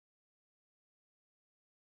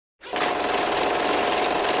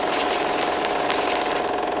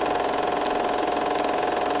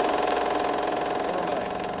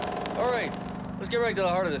right to the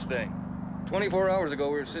heart of this thing. 24 hours ago,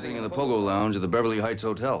 we were sitting in the Pogo Lounge at the Beverly Heights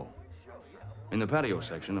Hotel. In the patio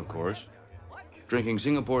section, of course. Drinking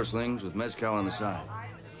Singapore slings with mezcal on the side.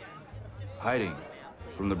 Hiding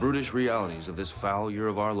from the brutish realities of this foul year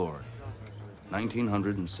of our Lord,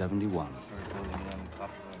 1971.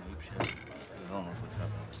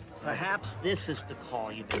 Perhaps this is the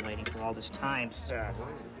call you've been waiting for all this time, sir.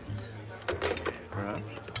 Perhaps.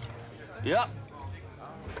 Yeah.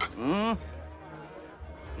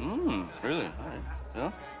 Really?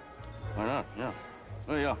 Yeah? Why not? Yeah.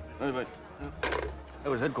 Oh, yeah. Wait. That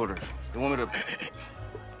was headquarters. You want me to...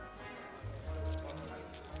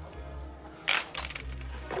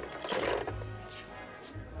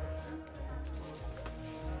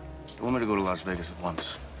 You want me to go to Las Vegas at once.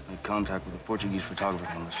 Make contact with a Portuguese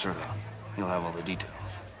photographer named Lacerda. He'll have all the details.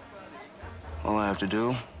 All I have to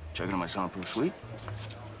do, check into my soundproof suite.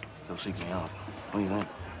 He'll seek me out. What do you think?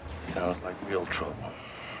 Sounds like real trouble.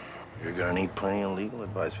 You're gonna need plenty of legal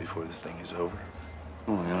advice before this thing is over.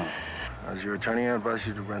 Oh, yeah. As your attorney, I advise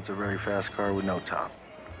you to rent a very fast car with no top.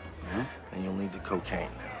 Hmm? And you'll need the cocaine.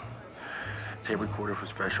 Tape recorder for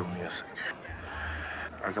special music.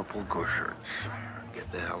 Acapulco shirts.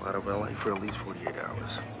 Get the hell out of LA for at least 48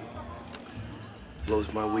 hours.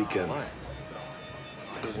 Blows my weekend. Why?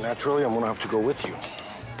 Because naturally, I'm gonna have to go with you.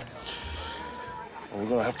 And we're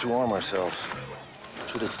gonna have to arm ourselves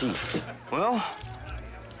to the teeth. Well,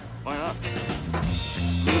 why not?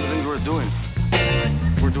 These are the things worth doing.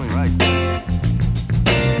 We're doing right.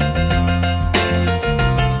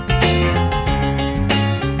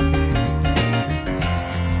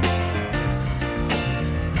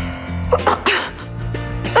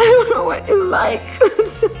 I don't know what you like.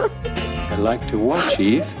 I like to watch,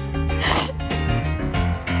 Eve.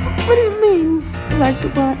 What do you mean, you like to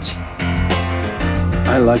watch?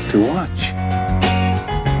 I like to watch.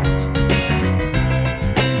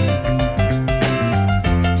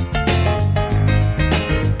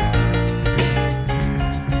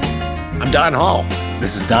 I'm Don Hall.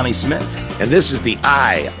 This is Donnie Smith. And this is the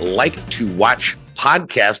I Like to Watch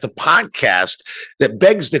podcast, a podcast that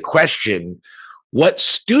begs the question, what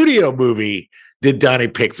studio movie did Donnie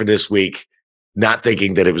pick for this week, not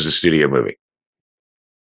thinking that it was a studio movie?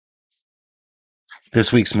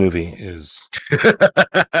 This week's movie is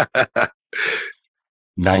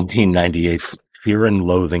 1998's Fear and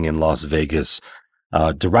Loathing in Las Vegas,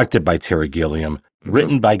 directed by Terry Gilliam,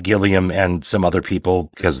 written by Gilliam and some other people,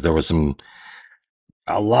 because there was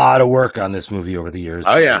a lot of work on this movie over the years.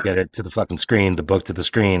 Oh, yeah. To get it to the fucking screen, the book to the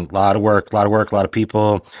screen. A lot of work, a lot of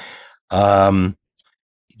people. I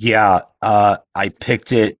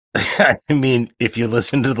picked it. I mean, if you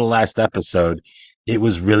listen to the last episode, it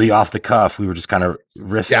was really off the cuff. We were just kind of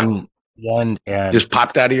riffing one and just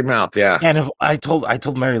popped out of your mouth. Yeah. And I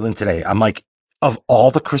told Mary Lynn today, I'm like, of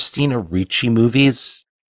all the Christina Ricci movies,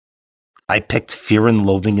 I picked Fear and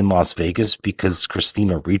Loathing in Las Vegas because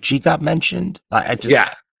Christina Ricci got mentioned. Like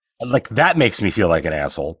that makes me feel like an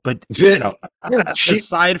asshole. But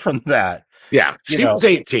aside from that, she was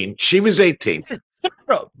 18. She was 18.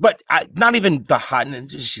 But not even the hot.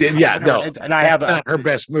 And I have not her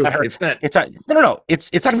best movie. It's not. It's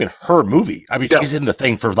not even her movie. I mean, she's in the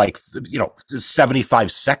thing for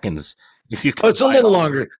 75 seconds. It's a little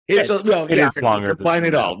longer. It is longer. Define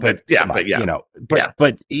it all, but that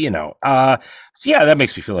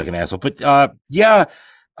makes me feel like an asshole. But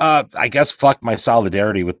I guess fuck my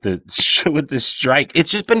solidarity with the strike.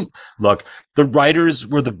 It's just been, look, the writers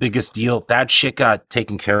were the biggest deal. That shit got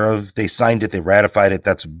taken care of. They signed it. They ratified it.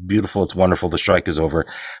 That's beautiful. It's wonderful. The strike is over.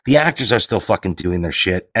 The actors are still fucking doing their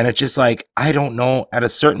shit. And it's just like, I don't know. At a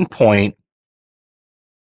certain point,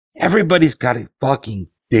 everybody's got to fucking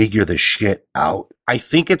figure the shit out. I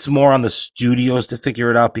think it's more on the studios to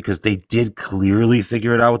figure it out because they did clearly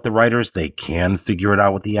figure it out with the writers. They can figure it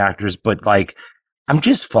out with the actors, but I'm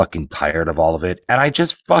just fucking tired of all of it. And I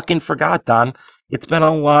just fucking forgot, Don. It's been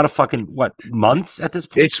a lot of fucking, months at this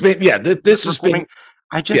point? It's been, this has been.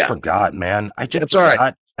 I just forgot, man. It's all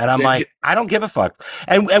right. And I'm like, I don't give a fuck.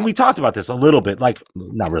 And we talked about this a little bit,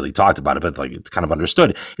 not really talked about it, but it's kind of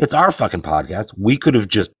understood. It's our fucking podcast. We could have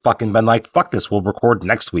just fucking been like, fuck this. We'll record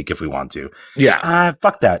next week if we want to. Yeah.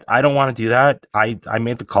 Fuck that. I don't want to do that. I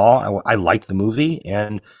made the call. I liked the movie.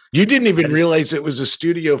 And you didn't even realize it was a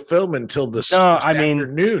studio film until this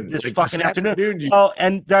afternoon. This fucking afternoon. Well,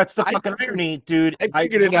 and that's the fucking irony, dude. I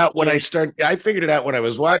figured it out when I figured it out when I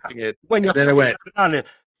was watching it. Then it went on it.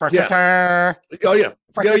 Yeah. Oh yeah.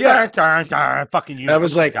 Yeah. Fucking you. I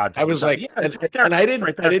was like, God, yeah, it's right there. and I It's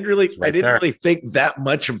right there. I didn't really, It's right there. think that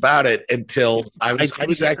much about it until I was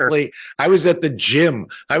at the gym.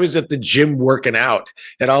 I was at the gym working out,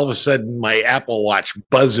 and all of a sudden my Apple Watch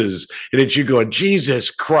buzzes, and it's you going,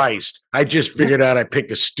 Jesus Christ! I just figured out I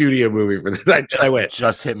picked a studio movie for this. I went,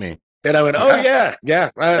 just hit me, and I went, oh yeah.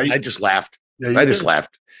 I just laughed. Yeah, I just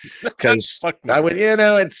laughed. Because I went,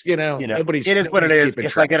 it's nobody's. It is what it is. keeping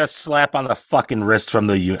If track. I get a slap on the fucking wrist from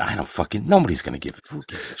the, I don't fucking. Nobody's gonna give. Who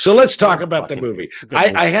gives a So let's talk shit? about the movie. It's a good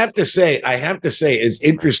movie. I have to say, it's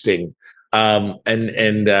interesting,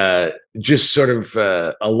 and just sort of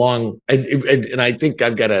along, and I think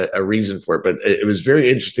I've got a reason for it, but it was very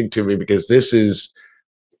interesting to me because this is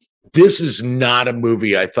not a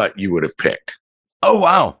movie I thought you would have picked. Oh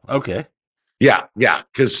wow. Okay. Yeah,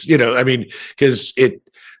 because because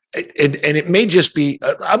and it may just be.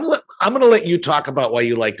 I'm going to let you talk about why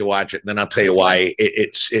you like to watch it, and then I'll tell you why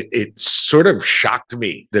it sort of shocked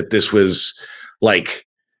me that this was like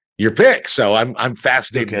your pick. So I'm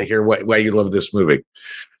fascinated to hear why you love this movie.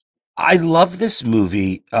 I love this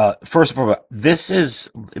movie. First of all, this is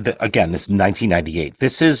this is 1998.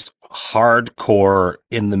 This is hardcore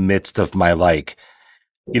in the midst of my I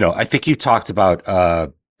think you talked about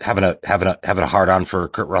having a hard on for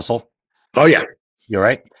Kurt Russell. Oh yeah, you're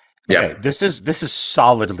right. Yeah, okay, this is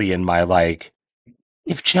solidly in my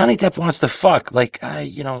if Johnny Depp wants to fuck,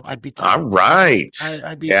 I'd be down. All right.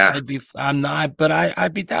 I'm not, but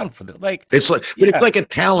I'd be down for that. It's like a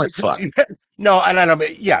talent fuck. No, and I don't.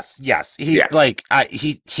 Yes. He's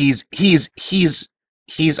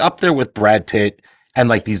up there with Brad Pitt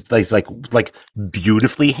and these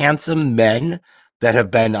beautifully handsome men that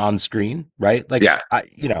have been on screen, right?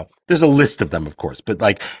 There's a list of them, of course,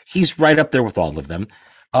 but he's right up there with all of them.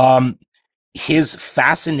 His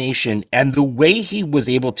fascination and the way he was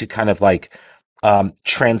able to kind of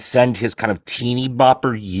transcend his kind of teeny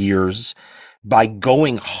bopper years by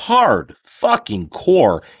going hard fucking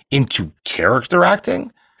core into character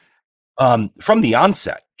acting from the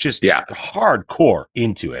onset, just hardcore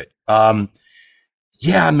into it.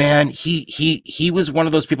 Yeah, man, he was one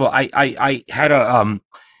of those people. I had a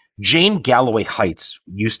Jane Galloway Heights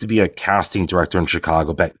used to be a casting director in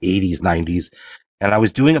Chicago back 80s, 90s. And I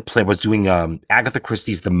was doing a play, Agatha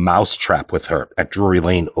Christie's The Mousetrap with her at Drury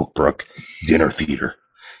Lane, Oak Brook Dinner Theater.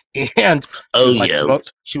 And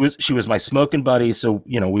she was my smoking buddy. So,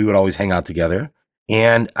 we would always hang out together.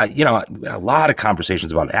 And, we had a lot of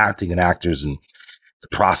conversations about acting and actors and the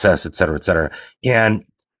process, et cetera, et cetera. And,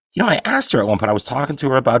 I asked her at one point, I was talking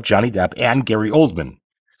to her about Johnny Depp and Gary Oldman.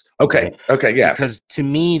 Okay. Yeah. Because to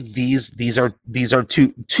me, these are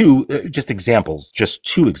two examples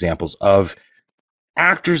of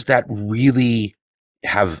actors that really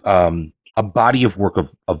have a body of work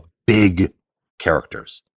of big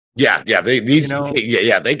characters. Yeah. They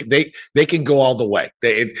can go all the way.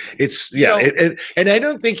 And I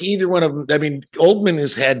don't think either one of them. I mean, Oldman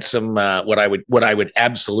has had some what I would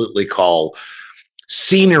absolutely call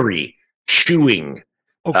scenery chewing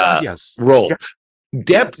roles. Yes.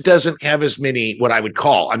 Depp doesn't have as many what I would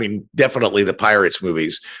call. I mean, definitely the Pirates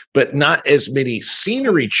movies, but not as many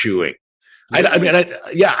scenery chewing.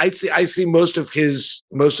 I see most of.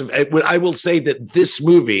 I will say that this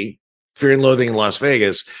movie, Fear and Loathing in Las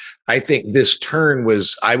Vegas, I think this turn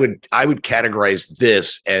was. I would categorize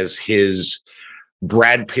this as his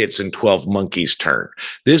Brad Pitt's and 12 Monkeys turn.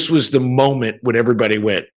 This was the moment when everybody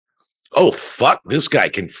went, oh fuck, this guy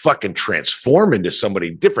can fucking transform into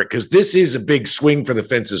somebody different, because this is a big swing for the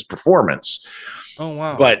fences performance. Oh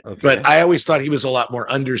wow! But I always thought he was a lot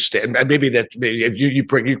more understand. Maybe if you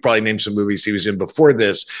probably name some movies he was in before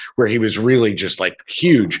this where he was really just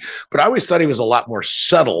huge. But I always thought he was a lot more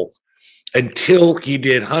subtle until he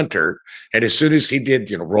did Hunter, and as soon as he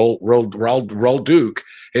did Roll Duke,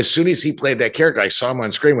 as soon as he played that character, I saw him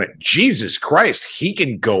on screen. Went, Jesus Christ, he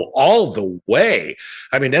can go all the way.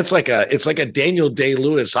 I mean, it's like a Daniel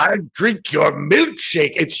Day-Lewis. I drink your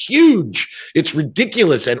milkshake. It's huge. It's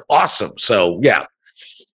ridiculous and awesome. So yeah,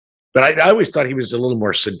 but I always thought he was a little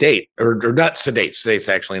more sedate, or not sedate. Sedate's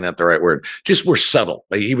actually not the right word. Just more subtle.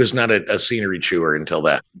 He was not a scenery chewer until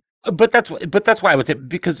that. But that's why I would say,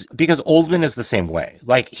 because Oldman is the same way.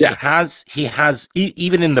 He has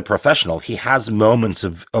even in The Professional, he has moments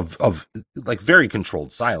of very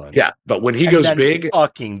controlled silence. Yeah, but when he goes big,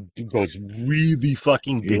 fucking goes really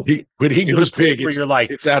fucking big. When he goes big, you're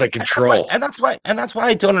it's out of control. And that's why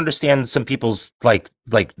I don't understand some people's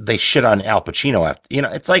they shit on Al Pacino after.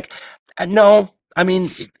 It's no. I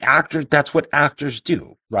mean, that's what actors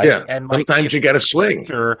do, right? Yeah, and sometimes you got to swing.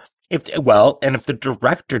 if the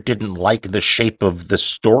director didn't like the shape of the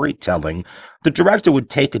storytelling, the director would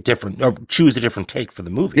take a different or choose a different take for the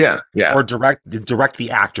movie. Yeah, yeah. Or direct the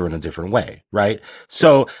actor in a different way, right?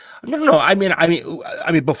 So no. I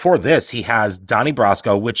mean, before this, he has Donnie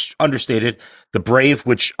Brasco, which understated, The Brave,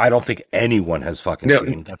 which I don't think anyone has fucking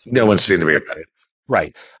seen. No one's seen The Brave.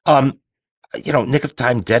 Right. Nick of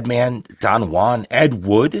Time, Dead Man, Don Juan, Ed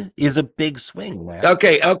Wood is a big swing, man.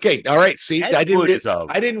 Okay, all right. See, I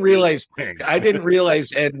didn't realize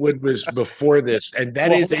Ed Wood was before this, and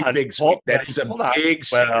that is a big swing. That is a big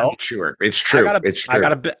swing. Sure, it's true. I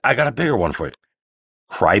got a bigger one for you.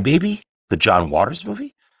 Crybaby, the John Waters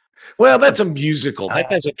movie. Well, that's a musical. That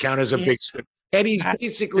doesn't count as a big swing. And he's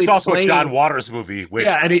basically also a John Waters movie.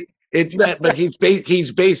 But he's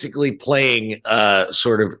basically playing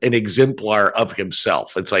sort of an exemplar of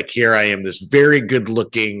himself. It's like, here I am, this very good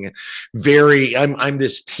looking, I'm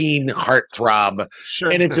this teen heartthrob,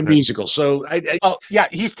 and it's a musical. So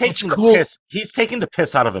he's taking the piss. He's taking the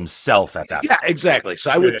piss out of himself at that. Yeah, exactly.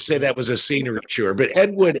 So I wouldn't say that was a scenery tour, but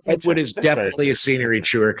Ed Wood is definitely a scenery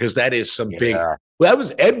tour, because that is some big. Well,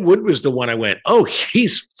 Ed Wood was the one I went, oh,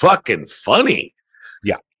 he's fucking funny.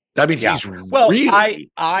 Yeah. I mean, he's really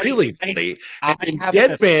funny.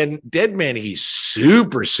 Dead Man, he's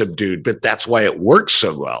super subdued, but that's why it works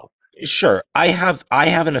so well. Sure. I have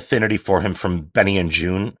an affinity for him from Benny and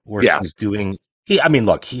June, where he's doing he's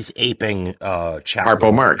aping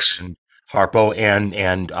Harpo Marx. Harpo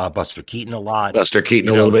and Buster Keaton a lot. Buster Keaton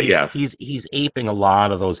a little bit, yeah. He's aping a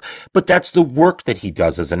lot of those, but that's the work that he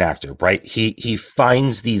does as an actor, right? He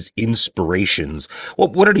finds these inspirations. Well,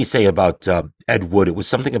 what did he say about Ed Wood? It was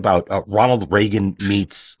something about Ronald Reagan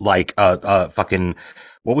meets fucking,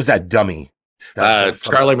 what was that dummy?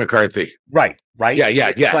 Charlie McCarthy. Right.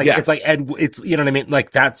 Yeah. It's like Ed. It's, you know what I mean?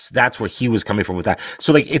 Like that's where he was coming from with that.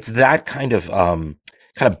 So like it's that kind of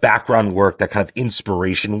background work, that kind of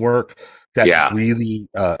inspiration work that really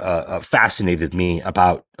fascinated me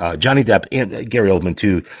about Johnny Depp and Gary Oldman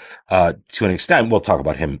to an extent. We'll talk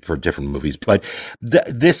about him for different movies, but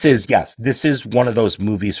this is one of those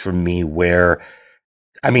movies for me where,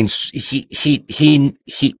 I mean,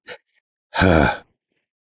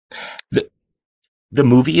 the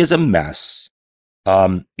movie is a mess.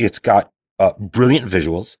 It's got brilliant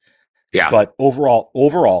visuals, but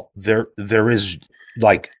overall, there is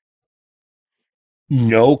like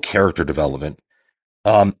no character development.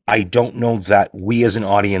 I don't know that we as an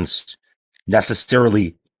audience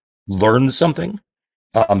necessarily learn something,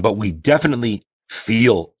 but we definitely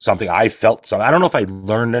feel something. I felt something. I don't know if I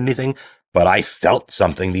learned anything, but I felt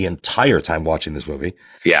something the entire time watching this movie.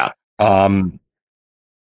 Yeah.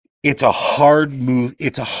 It's a hard move.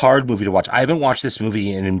 It's a hard movie to watch. I haven't watched this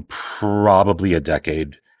movie in probably a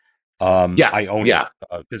decade. I own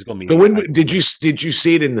physical media. But when did you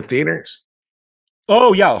see it in the theaters?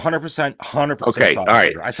 Oh yeah, 100%. Okay, all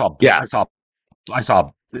right. I saw.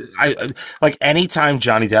 Like anytime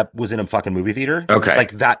Johnny Depp was in a fucking movie theater. Okay,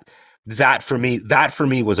 like that for me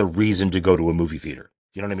was a reason to go to a movie theater.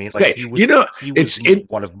 You know what I mean? Like okay, he was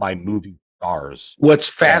one of my movie stars. What's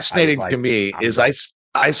fascinating to me is I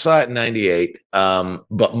saw it in '98,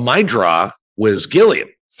 but my draw was Gilliam.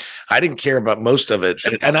 I didn't care about most of it,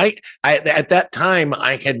 and I at that time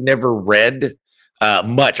I had never read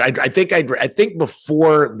much. I think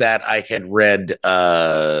before that I had read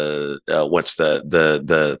what's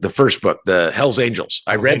the first book, the Hell's Angels.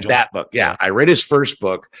 I read that book. Yeah, I read his first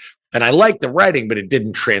book, and I liked the writing, but it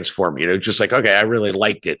didn't transform me. Just like, okay, I really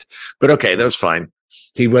liked it, but okay, that was fine.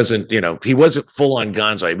 He wasn't full on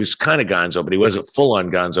Gonzo. He was kind of Gonzo, but he wasn't full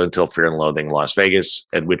on Gonzo until Fear and Loathing Las Vegas,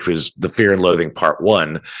 and which was the Fear and Loathing Part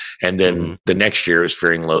 1. And then the next year was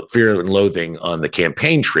Fear and Loathing on the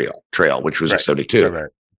Campaign Trail, which was in 72. Right.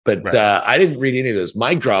 But I didn't read any of those.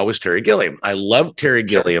 My draw was Terry Gilliam. I loved Terry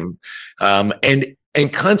Gilliam. And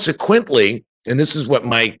consequently, and this is what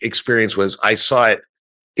my experience was, I saw it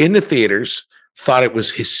in the theaters, thought it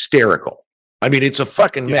was hysterical. I mean, it's a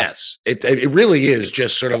fucking mess. It really is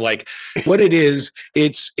just sort of like what it is.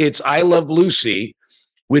 It's I Love Lucy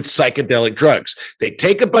with psychedelic drugs. They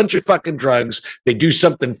take a bunch of fucking drugs. They do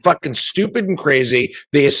something fucking stupid and crazy.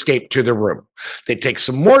 They escape to the room. They take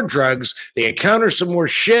some more drugs. They encounter some more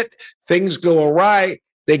shit. Things go awry.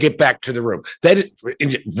 They get back to the room. That is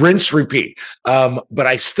rinse, repeat. But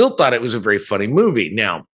I still thought it was a very funny movie.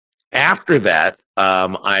 Now, after that,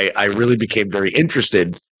 I really became very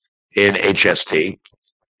interested in HST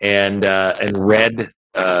and read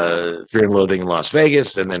Fear and Loathing in Las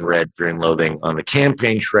Vegas, and then read Fear and Loathing on the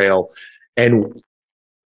Campaign Trail. And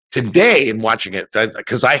today, in watching it,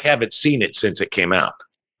 because I haven't seen it since it came out,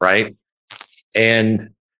 right?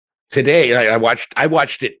 And today I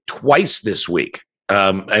watched it twice this week.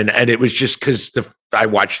 And it was just because I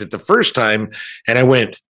watched it the first time and I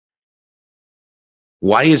went,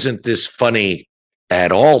 why isn't this funny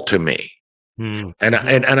at all to me? And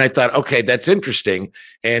I thought, okay, that's interesting.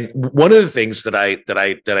 And one of the things that I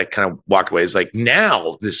kind of walked away is like,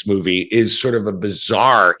 now this movie is sort of a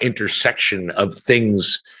bizarre intersection of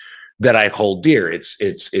things that I hold dear.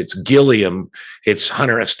 It's Gilliam, it's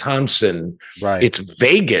Hunter S. Thompson, Right. It's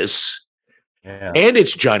Vegas. Yeah. And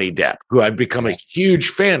it's Johnny Depp, who I've become a huge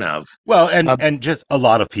fan of. Well, and just a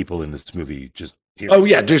lot of people in this movie just. Oh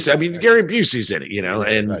yeah, Gary Busey's in it,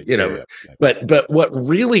 and but what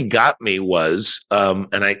really got me was,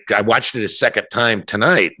 and I watched it a second time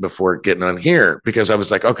tonight before getting on here because I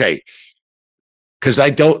was like, okay, because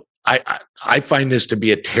I find this to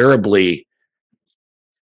be a terribly,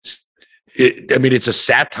 it's a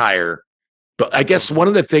satire. But I guess one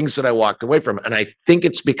of the things that I walked away from, and I think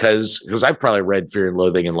it's because I've probably read Fear and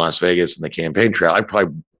Loathing in Las Vegas and The Campaign Trail. I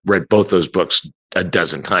probably read both those books a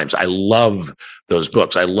dozen times. I love those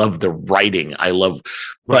books. I love the writing.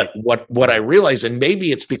 But what I realized, and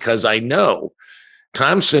maybe it's because I know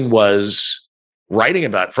Thompson was writing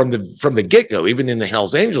about from the get-go, even in the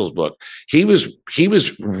Hells Angels book, he was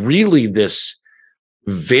really this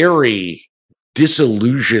very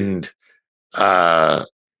disillusioned,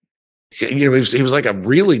 he was like a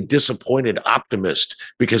really disappointed optimist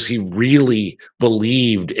because he really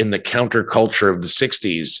believed in the counterculture of the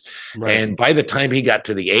 60s. Right. And by the time he got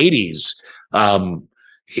to the 80s,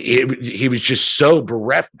 he was just so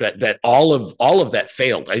bereft that all of that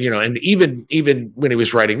failed. And even when he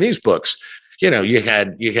was writing these books, you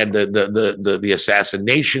had the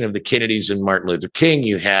assassination of the Kennedys and Martin Luther King.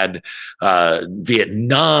 You had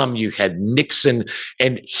Vietnam. You had Nixon,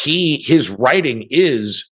 and his writing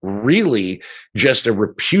is really just a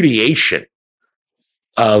repudiation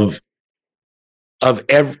of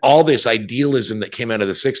all this idealism that came out of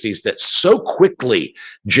the 60s that so quickly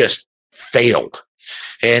just failed.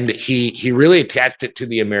 And he really attached it to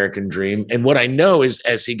the American dream. And what I know is,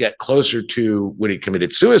 as he got closer to when he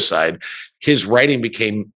committed suicide, his writing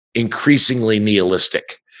became increasingly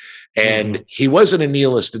nihilistic. And he wasn't a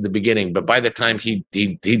nihilist in the beginning, but by the time he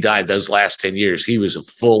died, those last 10 years, he was a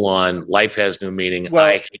full on life has no meaning. Well,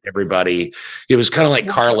 I hate everybody. It was kind of like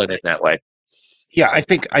Carlin in that way. Yeah, I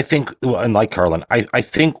think, well, and like Carlin, I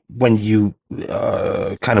think when you just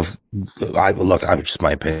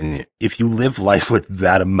my opinion, if you live life with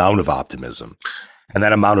that amount of optimism and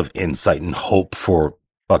that amount of insight and hope for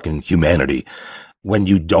fucking humanity, when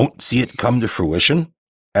you don't see it come to fruition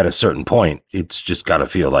at a certain point, it's just got to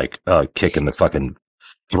feel like a kick in the fucking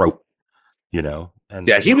throat, And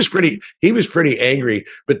yeah, he was pretty angry.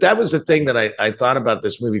 But that was the thing that I thought about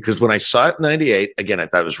this movie, because when I saw it in 98, again, I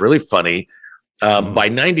thought it was really funny. By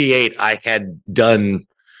 98, I had done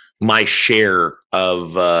my share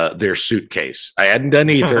of their Suitcase. I hadn't done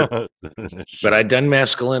either, but I'd done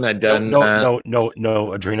Mescaline. I'd done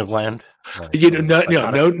no adrenal gland. No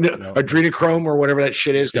adrenochrome or whatever that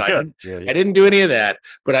shit is. No, I didn't do any of that.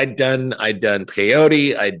 But I'd done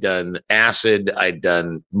peyote. I'd done acid. I'd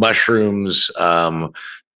done mushrooms.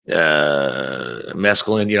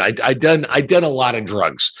 Mescaline. I'd done a lot of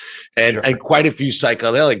drugs and quite a few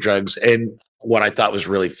psychedelic drugs. And what I thought was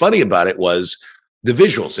really funny about it was the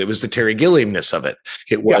visuals. It was the Terry Gilliamness of it.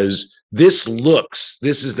 It was, this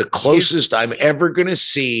is the closest I'm ever going to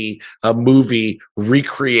see a movie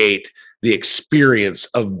recreate the experience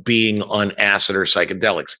of being on acid or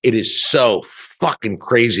psychedelics. It is so fucking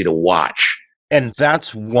crazy to watch. And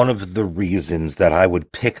that's one of the reasons that I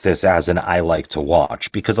would pick this as an I like to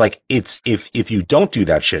watch, because like it's, if you don't do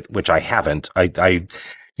that shit, which I haven't, I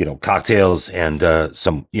cocktails and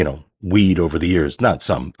some, weed over the years, a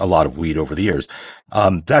lot of weed over the years.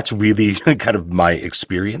 That's really kind of my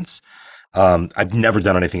experience. I've never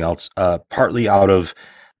done anything else, partly out of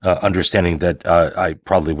understanding that I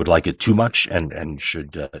probably would like it too much and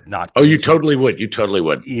should not. Oh, you totally would. You totally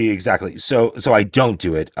would. Exactly. So I don't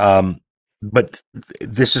do it. But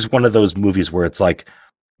this is one of those movies where it's like,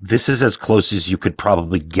 this is as close as you could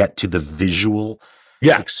probably get to the visual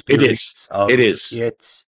experience. It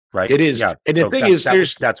is. Right. It is. Yeah. And the thing is,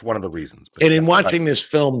 that's one of the reasons. And in watching this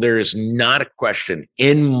film, there is not a question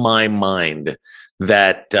in my mind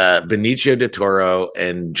that Benicio del Toro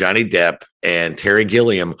and Johnny Depp and Terry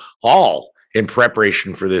Gilliam, all in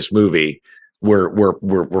preparation for this movie, were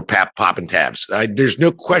popping tabs. There's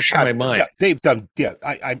no question in my mind. Yeah, they've done. Yeah,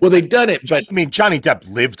 they've done it. But I mean, Johnny Depp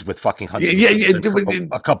lived with fucking Hunter for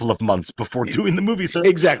a couple of months before doing the movie. So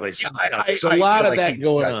exactly. So a lot of that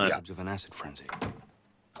going on. Of an acid frenzy.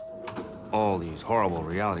 All these horrible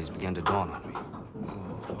realities began to dawn on me.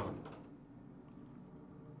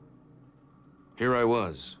 Here I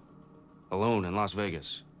was, alone in Las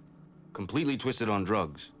Vegas, completely twisted on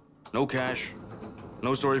drugs. No cash,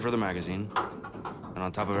 no story for the magazine. And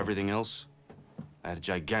on top of everything else, I had a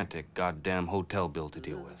gigantic goddamn hotel bill to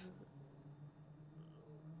deal with.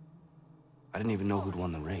 I didn't even know who'd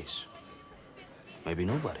won the race. Maybe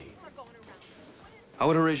nobody. How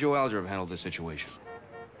would Horatio Alger have handled this situation?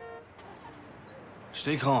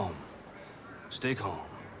 Stay calm. Stay calm.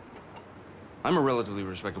 I'm a relatively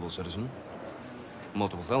respectable citizen.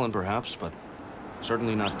 Multiple felon, perhaps, but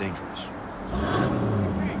certainly not dangerous.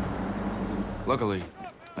 Luckily,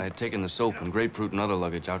 I had taken the soap and grapefruit and other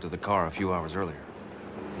luggage out to the car a few hours earlier.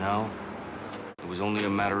 Now, it was only a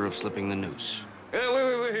matter of slipping the noose. Yeah,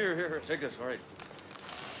 wait, here, take this, all right.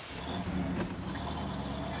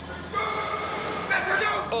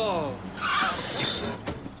 Oh.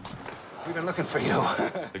 We've been looking for you.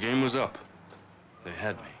 The game was up. They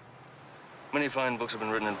had me. Many fine books have been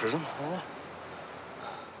written in prison.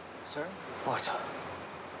 Sir? What?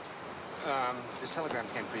 This telegram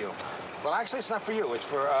came for you. Well, actually, it's not for you. It's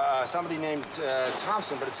for somebody named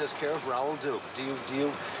Thompson, but it says care of Raoul Duke. Do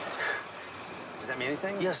you... Does that mean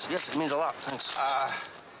anything? Yes, it means a lot. Thanks.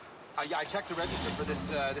 Yeah, I checked the register for this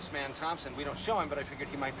man Thompson. We don't show him, but I figured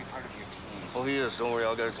he might be part of your team. Oh, he is. Don't worry,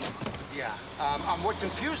 I'll get it to him. Yeah. What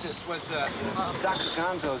confused us was Dr.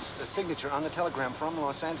 Gonzo's signature on the telegram from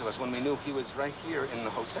Los Angeles when we knew he was right here in the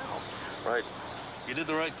hotel. Right. You did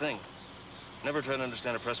the right thing. Never try to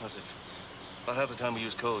understand a press message. About half the time we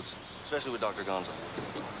use codes, especially with Dr. Gonzo.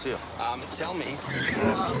 See ya. Tell me.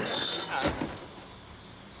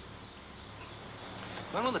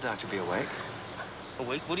 When will the doctor be awake?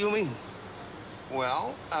 Awake? What do you mean?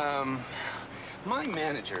 Well, my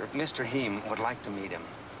manager, Mr. Heem, would like to meet him.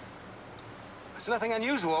 It's nothing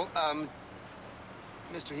unusual.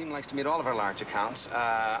 Mr. Heem likes to meet all of our large accounts.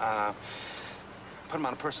 Put him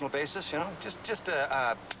on a personal basis, you know? Just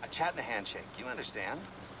a chat and a handshake. You understand?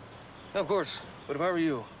 Of course. But if I were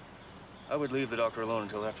you, I would leave the doctor alone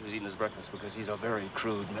until after he's eaten his breakfast because he's a very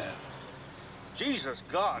crude man. Jesus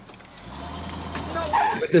God.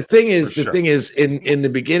 But the thing is, in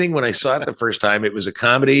the beginning, when I saw it the first time, it was a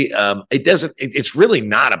comedy. It's really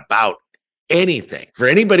not about anything. For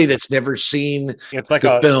anybody that's never seen It's like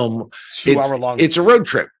the a film, 2 hour long. It's a road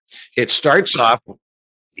trip. It starts off.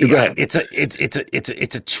 Go ahead. It's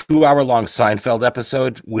a 2 hour long Seinfeld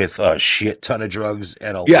episode with a shit ton of drugs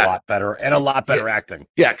and a lot better acting.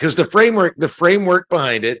 Yeah, because the framework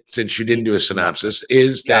behind it, since you didn't do a synopsis,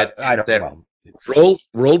 is that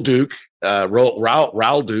Raoul Duke,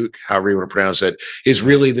 Raoul Duke, however you want to pronounce it, is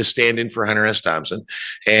really the stand-in for Hunter S. Thompson,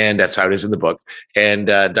 and that's how it is in the book. And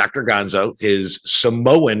Dr. Gonzo, his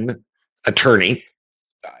Samoan attorney.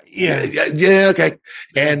 Okay.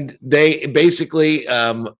 And they basically,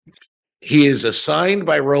 he is assigned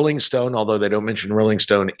by Rolling Stone, although they don't mention Rolling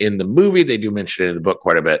Stone in the movie. They do mention it in the book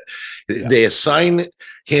quite a bit. Yeah. They assign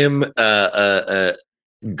him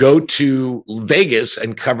go to Vegas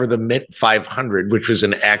and cover the Mint 500, which was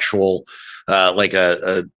an actual like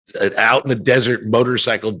a out in the desert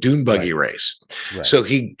motorcycle dune buggy race. Right. So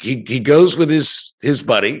he goes with his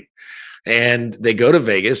buddy, and they go to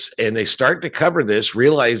Vegas and they start to cover this,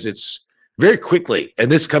 realize it's very quickly.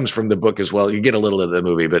 And this comes from the book as well. You get a little of the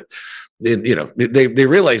movie, but they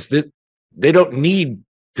realize that they don't need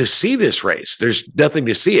to see this race. There's nothing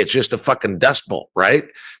to see. It's just a fucking dust bowl, right?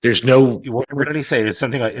 There's no. What did he say? It's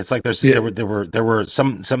something like, it's like there were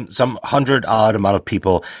some 100 odd amount of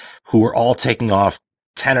people who were all taking off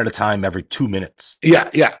 10 at a time every 2 minutes. Yeah.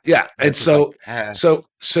 And so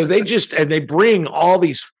they bring all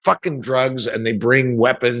these fucking drugs and they bring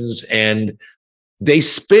weapons and they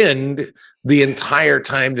spend the entire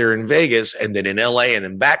time they're in Vegas and then in LA and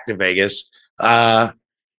then back to Vegas,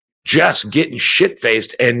 just getting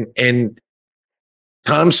shit-faced. And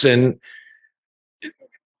Thompson,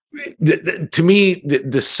 to me,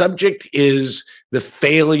 the subject is the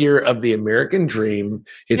failure of the American dream.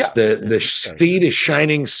 It's the sea to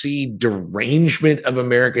shining sea derangement of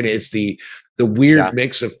American. It's the weird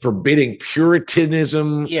mix of forbidding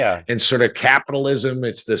Puritanism and sort of capitalism.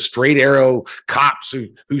 It's the straight arrow cops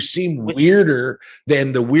who seem weirder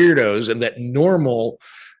than the weirdos, and that normal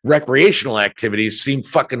recreational activities seem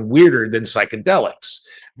fucking weirder than psychedelics.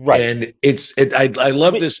 Right. And I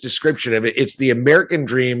love this description of it. It's the American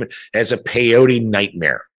dream as a peyote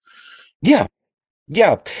nightmare. Yeah.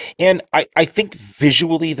 Yeah. And I think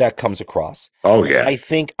visually that comes across. Oh yeah. I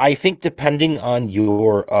think depending on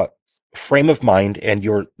your frame of mind and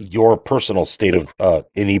your personal state of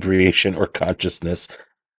inebriation or consciousness,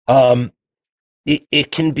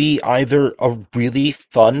 it can be either a really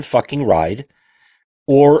fun fucking ride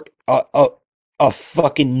or a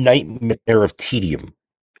fucking nightmare of tedium.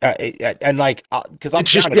 And like, because I'm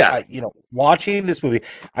It's just, honest, yeah. watching this movie,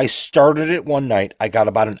 I started it one night. I got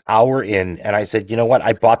about an hour in, and I said, you know what?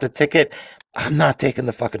 I bought the ticket. I'm not taking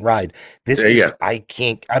the fucking ride. There you go. I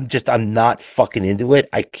can't. I'm not fucking into it.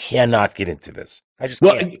 I cannot get into this. I just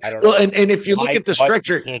Well, can't. I don't well, know. and if you look at the But you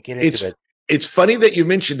structure, can't get into it. it's funny that you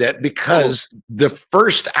mentioned that because the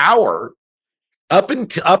first hour up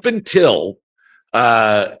until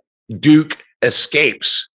Duke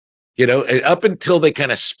escapes, up until they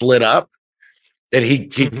kind of split up, and he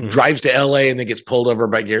drives to LA and then gets pulled over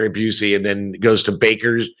by Gary Busey and then goes to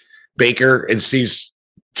Baker and sees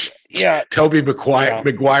Toby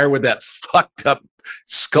Maguire with that fucked up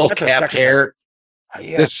skull cap hair.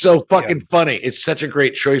 That's so fucking funny. It's such a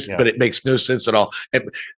great choice, but it makes no sense at all. And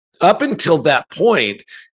up until that point,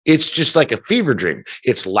 it's just like a fever dream.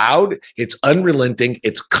 It's loud, it's unrelenting,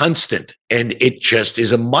 it's constant, and it just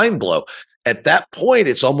is a mind blow. At that point,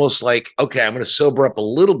 it's almost like, okay, I'm going to sober up a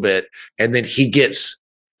little bit, and then he gets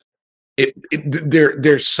it.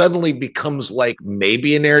 There suddenly becomes like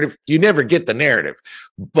maybe a narrative. You never get the narrative,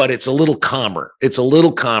 but it's a little calmer. It's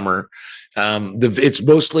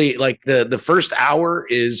mostly like the first hour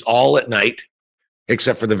is all at night,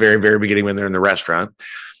 except for the very, very beginning when they're in the restaurant.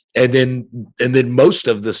 And then most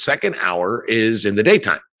of the second hour is in the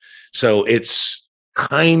daytime. So it's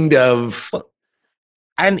kind of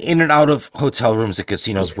and in and out of hotel rooms at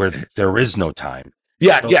casinos where there is no time.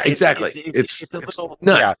 Yeah, So exactly. It's a little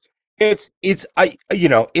nuts. It's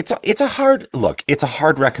a hard look. It's a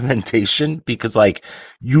hard recommendation because like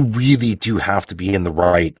you really do have to be in the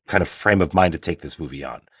right kind of frame of mind to take this movie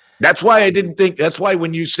on. That's why I didn't think. That's why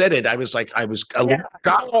when you said it, I was like, I was a little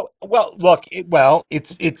shocked. Well, look,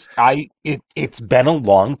 it's been a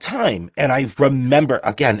long time, and I remember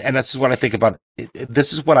again, and this is what I think about.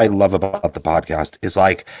 This is what I love about the podcast is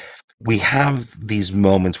like we have these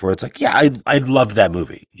moments where it's like, yeah, I love that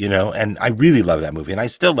movie, and I really love that movie, and I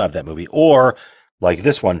still love that movie, or like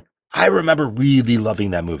this one. I remember really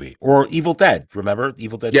loving that movie. Or Evil Dead. Remember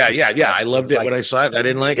Evil Dead? Yeah. I loved it when I saw it. I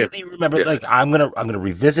didn't like it. Remember, like I'm gonna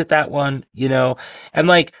revisit that one, and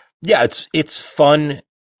like, yeah, it's fun.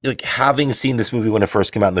 Like having seen this movie when it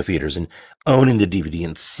first came out in the theaters and owning the DVD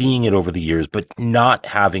and seeing it over the years, but not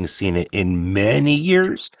having seen it in many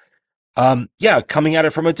years. Coming at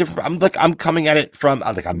it from a different. I'm coming at it from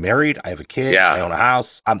like I'm married, I have a kid, I own a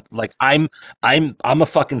house. I'm a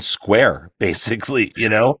fucking square basically,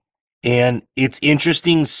 And it's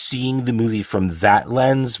interesting seeing the movie from that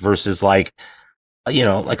lens versus like,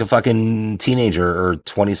 like a fucking teenager or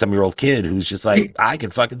 20-some-year-old kid who's just like, I can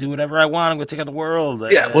fucking do whatever I want. I'm going to take on the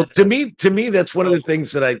world. Yeah. Well, to me, that's one of the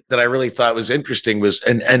things that I really thought was interesting was,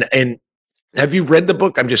 and have you read the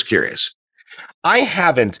book? I'm just curious. I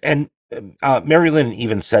haven't. And Mary Lynn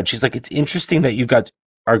even said, she's like, it's interesting that you've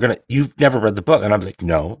never read the book. And I'm like,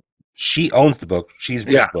 no. She owns the book. She's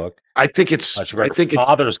read the book. I think it's. She read her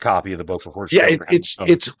father's copy of the book before she. Yeah, it's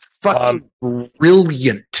fucking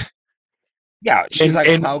brilliant. Yeah, she's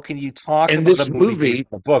like, how can you talk about this the movie,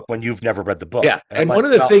 the book, when you've never read the book? Yeah, and one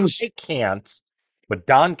of the things I can't, but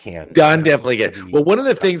Don can. Don definitely can. Well, one of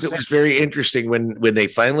the things that was very interesting when they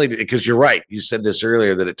finally, because you're right, you said this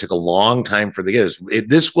earlier that it took a long time for the kids.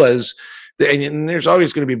 This was, and there's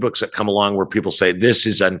always going to be books that come along where people say this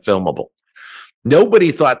is unfilmable. Nobody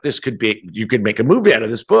thought you could make a movie out of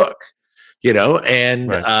this book, and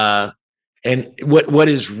right. And what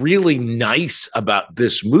is really nice about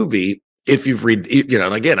this movie, if you've read,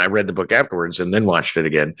 and again, I read the book afterwards and then watched it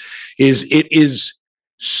again, is it is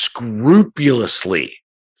scrupulously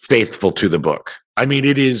faithful to the book. I mean,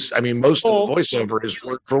 it is. I mean, most of the voiceover is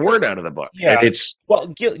word for word out of the book. Yeah, and it's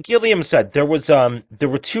Gilliam said there were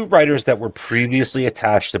two writers that were previously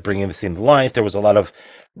attached to bringing this thing to life. There was a lot of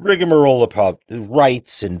rigmarole about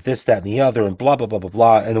rights and this, that, and the other, and blah blah blah blah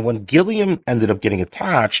blah. And then when Gilliam ended up getting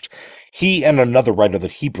attached, he and another writer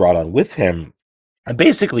that he brought on with him, and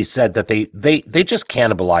basically said that they just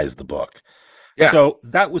cannibalized the book. Yeah. So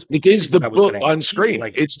that was it is the book on screen.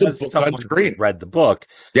 Like it's the book on screen. Read the book.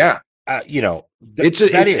 Yeah. It's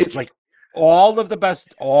like all of the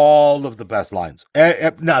best lines,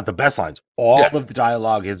 not the best lines. All of the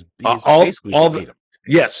dialogue is basically all the.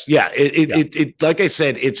 Yes, yeah. It like I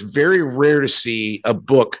said, it's very rare to see a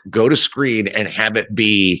book go to screen and have it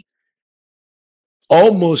be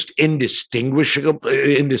almost indistinguishable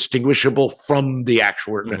from the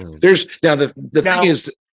actual. Mm-hmm. There's now the thing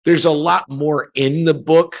is there's a lot more in the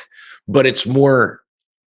book, but it's more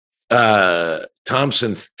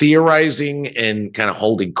Thompson theorizing and kind of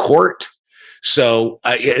holding court. So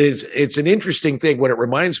it's an interesting thing. What it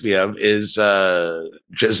reminds me of is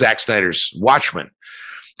Zack Snyder's Watchmen,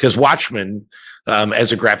 because Watchmen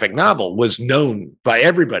as a graphic novel was known by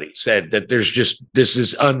everybody, said that this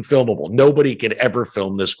is unfilmable. Nobody can ever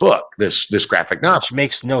film this book, this graphic novel. Which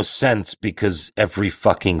makes no sense because every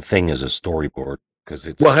fucking thing is a storyboard. Because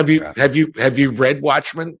it's well, have you read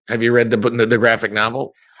Watchmen? Have you read the graphic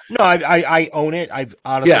novel? No, I own it. I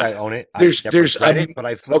own it. There's read it, but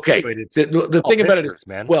I flipped through it. It's the thing about it is,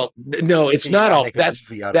 man. well, no, it's not all. That's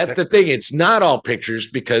the thing. It's not all pictures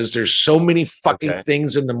because there's so many fucking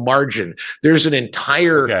things in the margin. There's an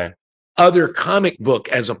entire other comic book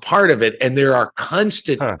as a part of it, and there are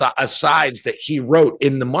constant asides that he wrote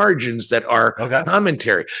in the margins that are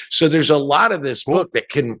commentary. So there's a lot of this book that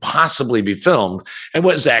can possibly be filmed. And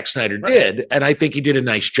what Zack Snyder did, and I think he did a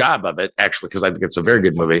nice job of it, actually, because I think it's a very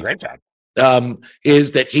good movie. Great job.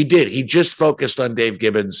 Is that he just focused on Dave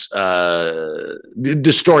Gibbons' the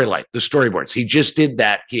storyline, the storyboards. He just did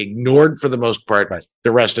that. He ignored for the most part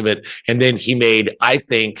the rest of it, and then he made, I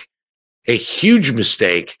think, a huge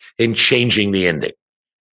mistake in changing the ending.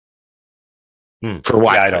 For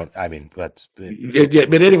what? Yeah,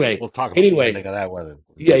 but anyway, we'll talk about the ending of that one.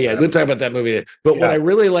 We'll talk about that movie. But what I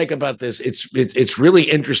really like about this, it's really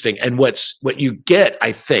interesting, and what you get,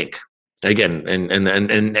 I think, again,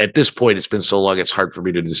 and at this point, it's been so long, it's hard for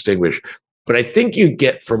me to distinguish. But I think you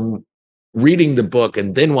get from reading the book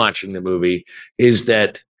and then watching the movie is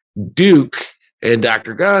that Duke and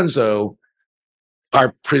Dr. Gonzo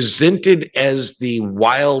are presented as the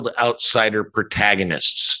wild outsider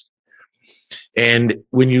protagonists. And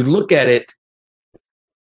when you look at it,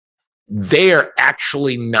 they are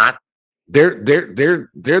actually not, they're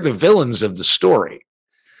the villains of the story.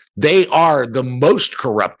 They are the most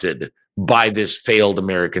corrupted by this failed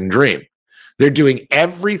American dream. They're doing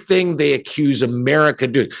everything they accuse America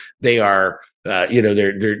doing. They are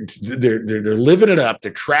they're living it up.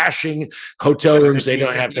 They're trashing hotel rooms they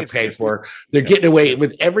don't have to pay for. They're getting away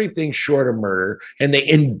with everything short of murder, and they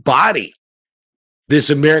embody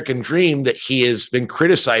this American dream that he has been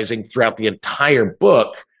criticizing throughout the entire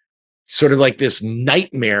book, sort of like this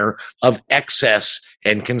nightmare of excess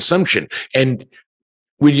and consumption. And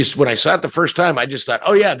when I saw it the first time, I just thought,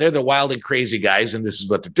 oh yeah, they're the wild and crazy guys, and this is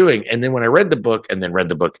what they're doing. And then when I read the book, and then read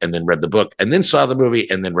the book, and then read the book, and then saw the movie,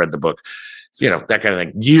 and then read the book, that kind of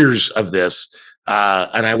thing, years of this,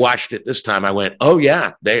 and I watched it this time, I went, oh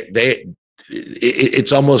yeah,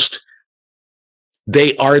 it's almost,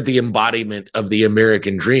 they are the embodiment of the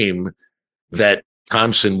American dream that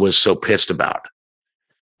Thompson was so pissed about.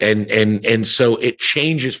 And so it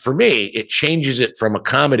changes, for me, it changes it from a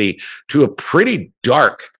comedy to a pretty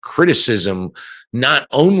dark criticism, not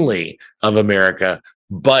only of America,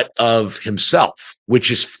 but of himself,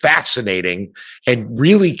 which is fascinating and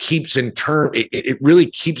really keeps it really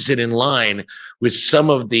keeps it in line with some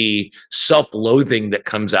of the self-loathing that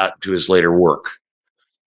comes out to his later work.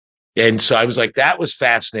 And so I was like, that was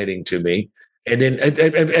fascinating to me. And then,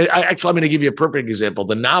 I'm going to give you a perfect example.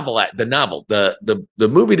 The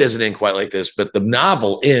movie doesn't end quite like this, but the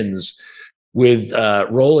novel ends with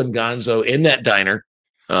Roland Gonzo in that diner,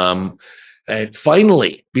 and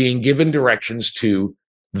finally being given directions to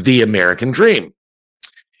the American dream.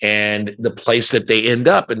 And the place that they end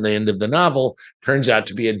up in the end of the novel turns out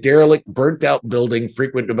to be a derelict, burnt out building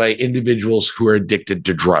frequented by individuals who are addicted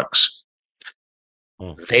to drugs.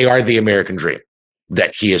 They are the American dream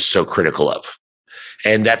that he is so critical of.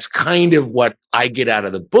 And that's kind of what I get out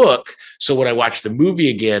of the book. So when I watch the movie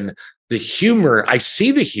again, the humor, I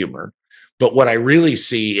see the humor, but what I really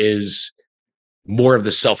see is more of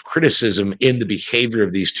the self-criticism in the behavior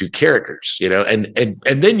of these two characters, and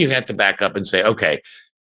then you have to back up and say, okay,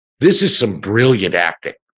 this is some brilliant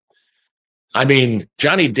acting. I mean,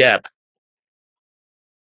 Johnny Depp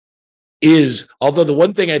is, although the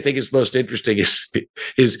one thing I think is most interesting is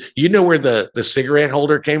where the cigarette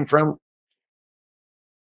holder came from?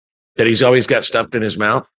 That he's always got stuffed in his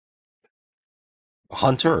mouth?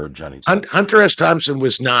 Hunter or Johnny? Hunter S. Thompson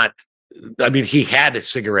was not, I mean, he had a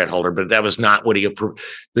cigarette holder, but that was not what he approved.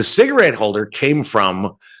 The cigarette holder came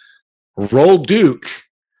from Roll Duke,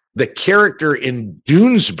 the character in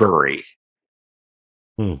Doonesbury.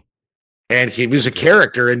 And he was a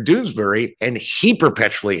character in Doonesbury, and he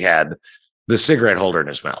perpetually had the cigarette holder in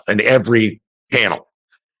his mouth in every panel.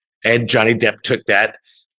 And Johnny Depp took that.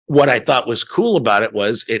 What I thought was cool about it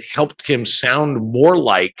was it helped him sound more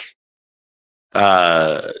like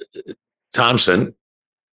Thompson.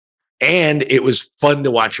 And it was fun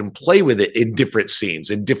to watch him play with it in different scenes,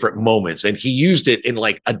 in different moments. And he used it in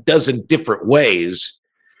like a dozen different ways.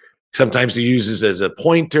 Sometimes he uses it as a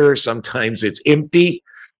pointer. Sometimes it's empty.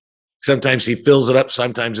 Sometimes he fills it up.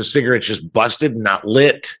 Sometimes the cigarette's just busted, not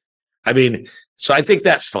lit. I mean, So I think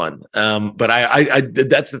that's fun. But I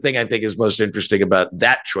that's the thing I think is most interesting about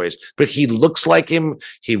that choice. But he looks like him,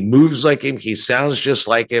 he moves like him, he sounds just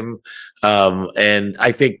like him. And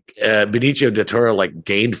I think Benicio del Toro like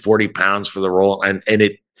gained 40 pounds for the role, and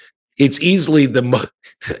it's easily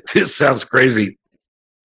this sounds crazy,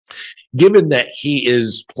 given that he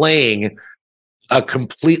is playing a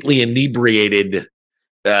completely inebriated,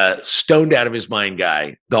 stoned out of his mind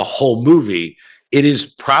guy the whole movie. It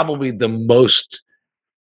is probably the most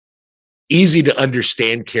easy to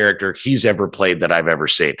understand character he's ever played that I've ever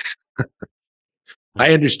seen.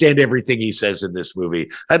 I understand everything he says in this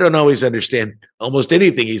movie. I don't always understand almost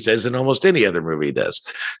anything he says in almost any other movie he does.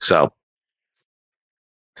 So,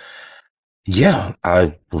 yeah,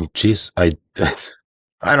 I don't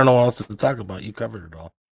know what else to talk about. You covered it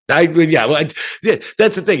all. yeah,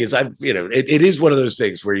 that's the thing is it is one of those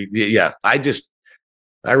things where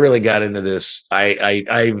I really got into this.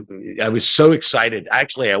 I was so excited.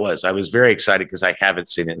 Actually, I was very excited because I haven't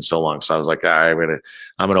seen it in so long. So I was like, all right,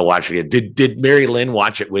 I'm gonna watch it again. Did Mary Lynn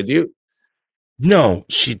watch it with you? No,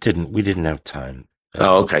 she didn't. We didn't have time.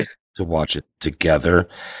 Okay. To watch it together.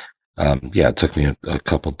 Yeah, it took me a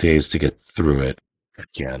couple days to get through it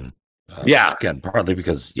again. Again, partly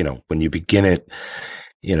because when you begin it,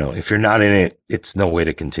 if you're not in it, it's no way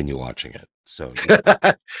to continue watching it. So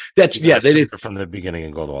that is from the beginning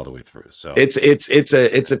and go all the way through. So it's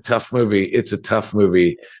a tough movie. It's a tough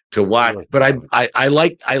movie to watch. But I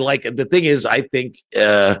like it. The thing is, I think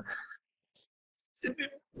there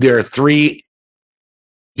are three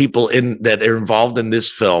people that are involved in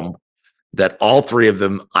this film that all three of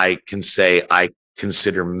them I can say I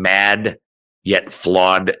consider mad yet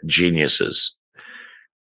flawed geniuses.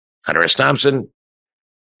 Hunter S. Thompson,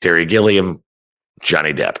 Terry Gilliam,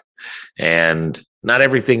 Johnny Depp. And not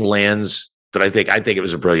everything lands, but I think it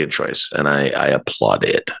was a brilliant choice, and I applaud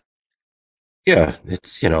it. Yeah,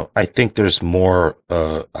 it's I think there's more.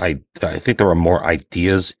 I think there are more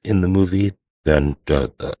ideas in the movie than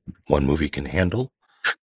one movie can handle.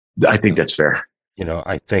 I think that's fair.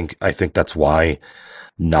 I think that's why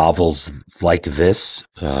novels like this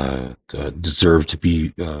deserve to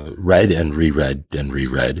be read and reread and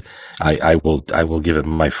reread. I will give it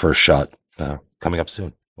my first shot coming up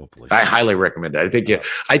soon. Hopefully. I highly recommend it.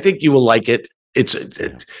 I think you will like it.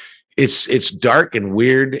 It's dark and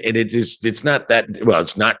weird, and it's not that well.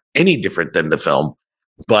 It's not any different than the film,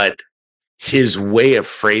 but his way of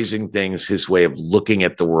phrasing things, his way of looking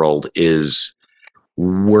at the world is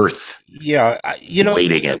worth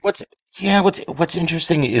waiting it. What's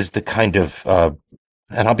interesting is the kind of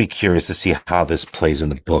and I'll be curious to see how this plays in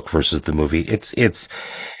the book versus the movie. It's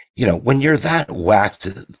when you're that whacked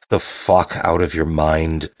the fuck out of your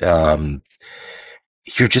mind, you're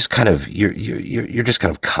just kind of you're just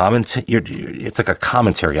kind of it's like a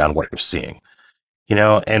commentary on what you're seeing.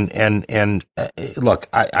 And look,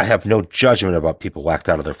 I have no judgment about people whacked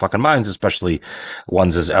out of their fucking minds, especially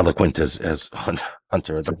ones as eloquent as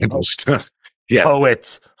Hunter as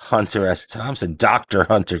poet Hunter S. Thompson, Dr.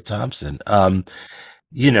 Hunter Thompson.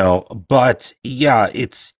 But yeah,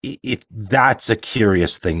 that's a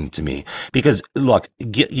curious thing to me because look,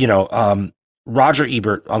 Roger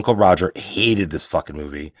Ebert, Uncle Roger, hated this fucking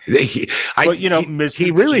movie. He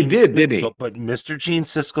really did, didn't he? But Mr. Gene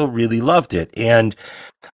Siskel really loved it, and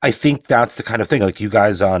I think that's the kind of thing. Like you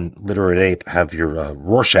guys on Literate Ape have your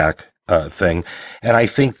Rorschach thing, and I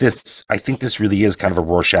think this really is kind of a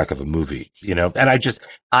Rorschach of a movie, And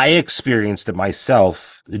I experienced it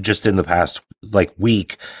myself just in the past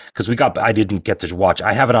week because I didn't get to watch.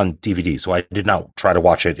 I have it on DVD, so I did not try to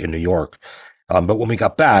watch it in New York. But when we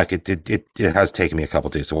got back, it has taken me a couple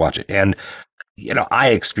of days to watch it. And, I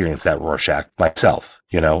experienced that Rorschach myself,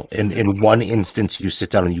 in one instance, you sit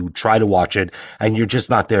down and you try to watch it and you're just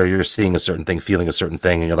not there. You're seeing a certain thing, feeling a certain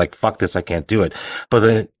thing. And you're like, fuck this, I can't do it. But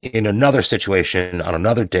then in another situation, on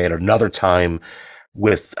another day, at another time,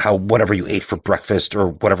 with whatever you ate for breakfast or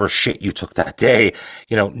whatever shit you took that day,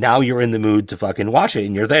 now you're in the mood to fucking watch it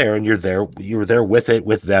and you're there with it,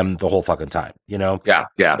 with them the whole fucking time, Yeah.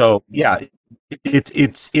 So yeah, it's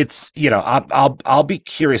I'll be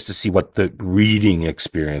curious to see what the reading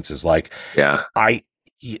experience is like. Yeah.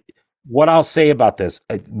 What I'll say about this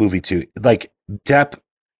movie too, Depp,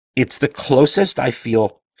 it's the closest I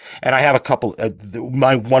feel, and I have a couple,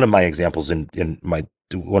 one of my examples in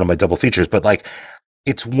one of my double features, but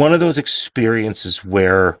it's one of those experiences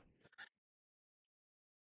where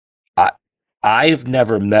I've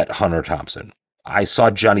never met Hunter Thompson. I saw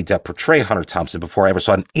Johnny Depp portray Hunter Thompson before I ever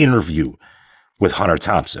saw an interview with Hunter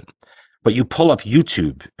Thompson. But you pull up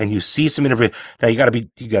YouTube and you see some interview. Now you gotta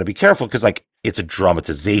be careful because it's a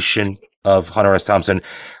dramatization of Hunter S. Thompson.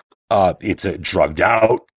 It's a drugged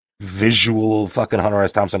out visual fucking Hunter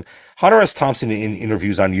S. Thompson. Hunter S. Thompson in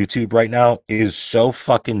interviews on YouTube right now is so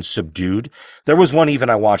fucking subdued. There was one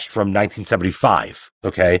even I watched from 1975.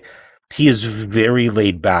 Okay. He is very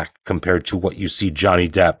laid back compared to what you see Johnny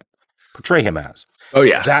Depp portray him as. Oh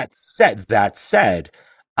yeah. That said,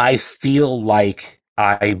 I feel like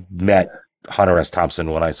I met Hunter S.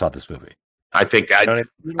 Thompson when I saw this movie. I think I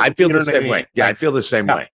feel the same way. Yeah, I feel the same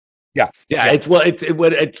way. Yeah. It's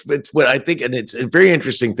what I think, and it's a very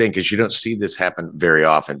interesting thing because you don't see this happen very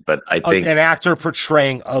often. But I think an actor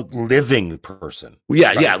portraying a living person. Yeah,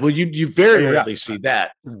 right? Yeah. Well, you very rarely see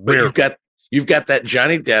that. But you've got that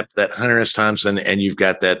Johnny Depp, that Hunter S. Thompson, and you've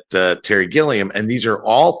got that Terry Gilliam, and these are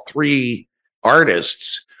all three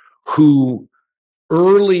artists who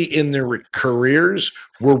early in their careers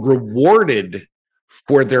were rewarded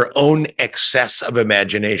for their own excess of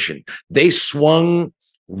imagination. They swung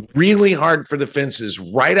really hard for the fences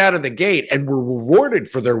right out of the gate and were rewarded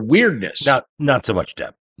for their weirdness. Not so much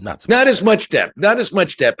Depp. Not as much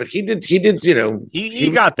Depp, but he did, you know, he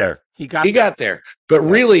got there. He got there. But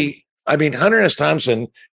really, I mean, Hunter S. Thompson,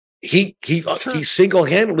 he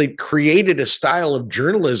single-handedly created a style of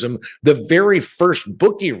journalism, the very first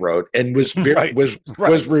book he wrote, and was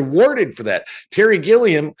rewarded for that. Terry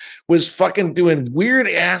Gilliam was fucking doing weird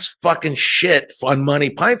ass fucking shit on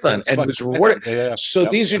Monty Python and was rewarded. Yeah. So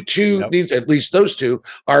these are two, at least those two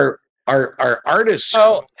are artists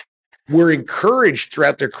were encouraged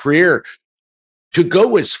throughout their career to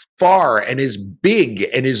go as far and as big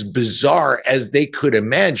and as bizarre as they could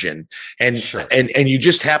imagine. And you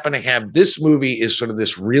just happen to have this movie is sort of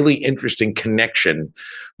this really interesting connection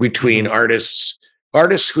between artists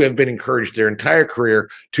who have been encouraged their entire career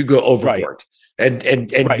to go overboard. And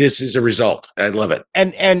this is a result. I love it.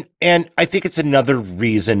 And I think it's another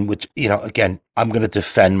reason, which, you know, again, I'm going to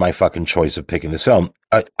defend my fucking choice of picking this film.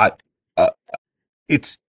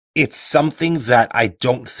 It's something that I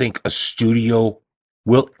don't think a studio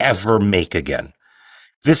will ever make again.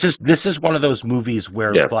 This is one of those movies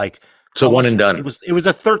where it's like, so one and done. It was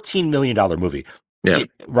a $13 million movie. Yeah.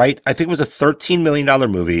 Right. I think it was a $13 million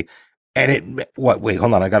movie. And wait,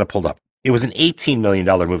 hold on. I got it pulled up. It was an $18 million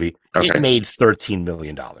movie. Okay. It made $13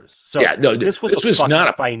 million. So this was not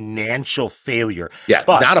a financial failure. Yeah.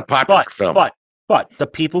 Not a popular film. But the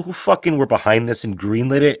people who fucking were behind this and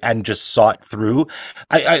greenlit it and just saw it through,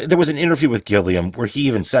 there was an interview with Gilliam where he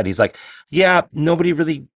even said, he's like, yeah, nobody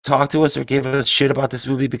really talked to us or gave us shit about this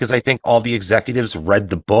movie because I think all the executives read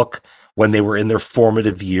the book when they were in their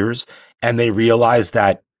formative years and they realized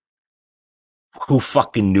that who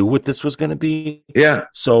fucking knew what this was going to be. Yeah.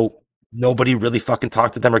 So nobody really fucking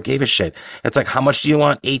talked to them or gave a shit. It's like, how much do you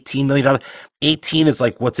want? $18 million? 18 is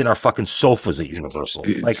like what's in our fucking sofas at Universal.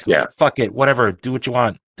 Like, fuck it, whatever. Do what you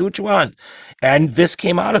want. And this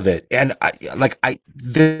came out of it. And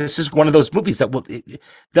this is one of those movies that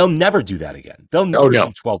they'll never do that again. They'll never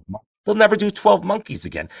do 12 months. They'll never do 12 Monkeys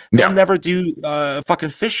again. They'll never do fucking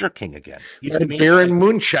Fisher King again. Baron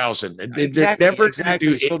Munchausen.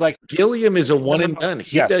 Exactly. So like Gilliam is a one and done.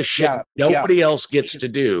 He does shit nobody else gets to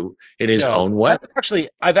do in his own way.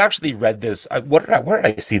 I've actually read this. Where did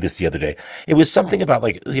I see this the other day? It was something about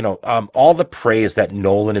like, you know, all the praise that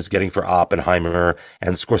Nolan is getting for Oppenheimer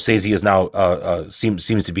and Scorsese is now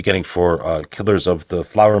seems to be getting for Killers of the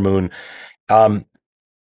Flower Moon.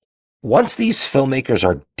 Once these filmmakers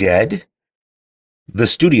are dead, the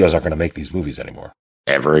studios aren't going to make these movies anymore.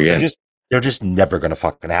 Ever again. They're just never going to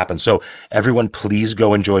fucking happen. So everyone, please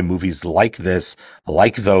go enjoy movies like this,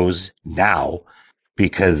 like those now,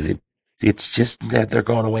 because it's just that they're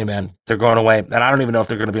going away, man. They're going away. And I don't even know if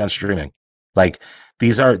they're going to be on streaming. Like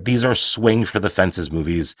these are swing for the fences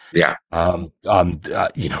movies. Yeah.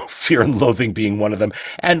 You know, Fear and Loathing being one of them.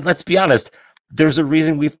 And let's be honest, there's a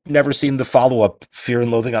reason we've never seen the follow-up Fear and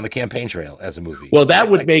Loathing on the Campaign Trail as a movie. Well, that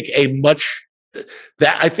would make a much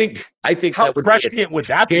that I think how that would prescient would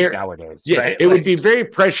that be nowadays? Yeah, right? It would be very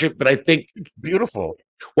prescient, but I think beautiful.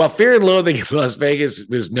 While Fear and Loathing in Las Vegas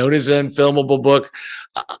was known as an unfilmable book,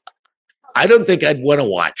 I don't think I'd want to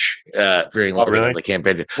watch Fear and Loathing on the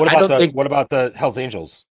Campaign. What about the Hell's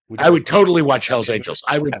Angels? I would totally watch Hell's Angels.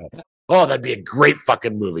 I would. Oh, that'd be a great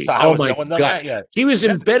fucking movie. Oh my God. He was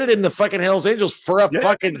embedded in the fucking Hells Angels for a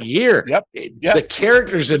fucking year. Yep. The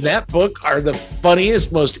characters in that book are the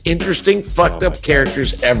funniest, most interesting, fucked up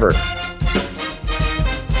characters ever.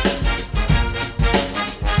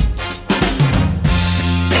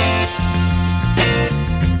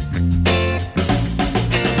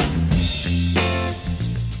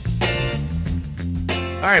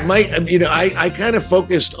 All right, Mike, you know, I kind of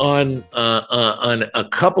focused on a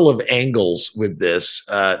couple of angles with this.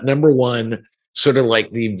 Number one, sort of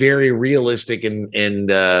like the very realistic and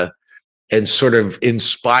sort of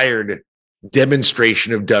inspired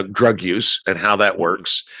demonstration of drug use and how that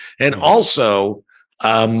works. And also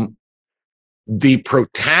the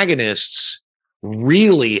protagonists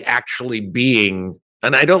really actually being,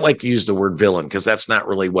 and I don't like to use the word villain because that's not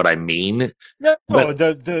really what I mean. No, but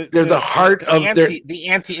they're the heart of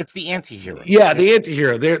it's the anti-hero. Yeah, the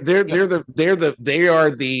anti-hero. They are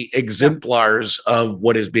the exemplars of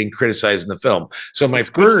what is being criticized in the film. So my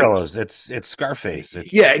Goodfellas, it's Scarface.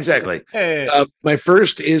 Yeah, exactly. My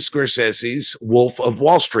first is Scorsese's Wolf of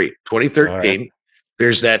Wall Street, 2013. Right.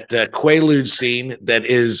 There's that Quaalude scene that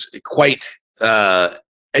is quite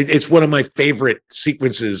it's one of my favorite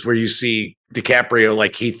sequences where you see DiCaprio,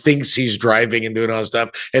 like he thinks he's driving and doing all this stuff,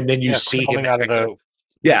 and then you see him out of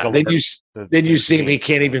then you see him, he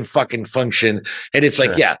can't even fucking function. And it's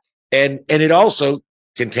like, yeah. And it also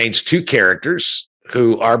contains two characters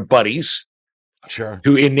who are buddies,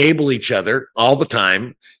 who enable each other all the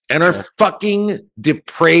time and are fucking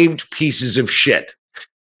depraved pieces of shit.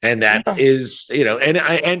 And that is, and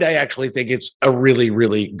I actually think it's a really,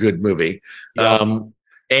 really good movie.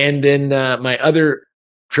 And then my other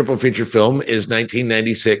triple feature film is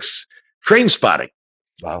 1996 Trainspotting.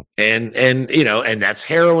 Wow. And that's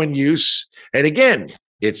heroin use. And again,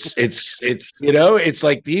 it's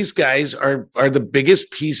like these guys are the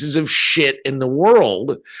biggest pieces of shit in the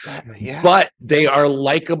world, but they are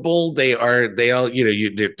likable. They're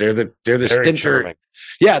the center. Charming.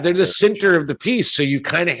 Yeah, they're the center of the piece. So you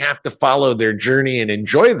kind of have to follow their journey and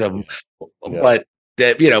enjoy them. Yeah.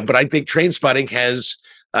 But I think Trainspotting has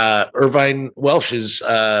Irvine Welsh's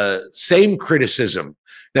same criticism.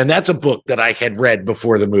 And that's a book that I had read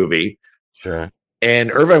before the movie. Sure.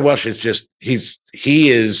 And Irvine Welsh is just he's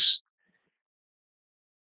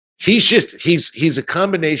a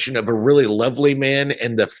combination of a really lovely man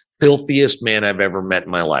and the filthiest man I've ever met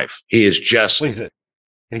in my life. He is just he's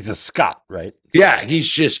a Scot, right? Yeah, he's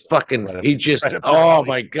just fucking oh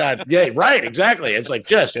my God. Yeah, right, exactly. It's like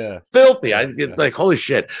just filthy. Like holy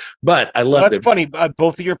shit. But I love it. That's funny.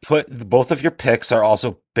 Both of your picks are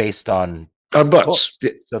also based on books.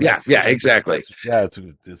 So exactly.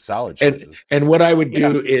 It's solid. And what I would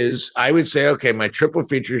do is I would say, okay, my triple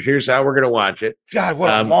feature, here's how we're going to watch it. God, what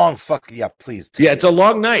a long please. It's a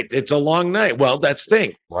long night. It's a long night. Well, that's the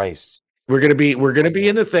thing. Christ. We're going to be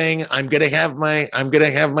in the thing. I'm going to have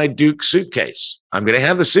my Duke suitcase. I'm going to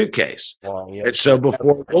have the suitcase. And so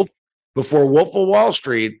before Wolf of Wall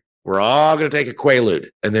Street, we're all going to take a Quaalude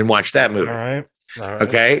and then watch that movie. All right.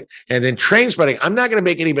 Okay. And then Trainspotting. I'm not going to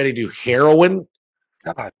make anybody do heroin.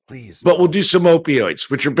 God, please. But we'll do some opioids,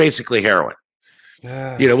 which are basically heroin.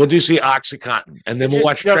 We'll do some Oxycontin, and then we'll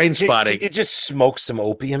watch Trainspotting. It just smoke some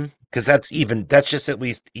opium because that's just at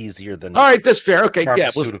least easier than. All right, that's fair. Okay,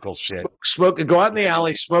 pharmaceutical shit. Smoke. Go out in the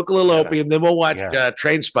alley, smoke a little opium, then we'll watch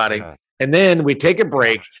Trainspotting, and then we take a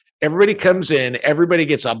break. Everybody comes in. Everybody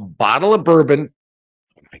gets a bottle of bourbon.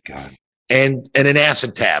 Oh my God. And an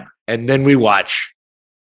acid tab, and then we watch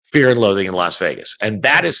Fear and Loathing in Las Vegas, and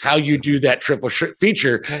that is how you do that triple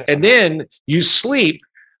feature. And then you sleep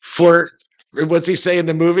for what's he say in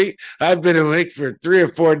the movie? I've been awake for 3 or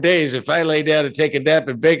 4 days. If I lay down and take a nap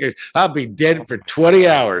in Baker, I'll be dead for 20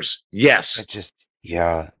 hours. Yes,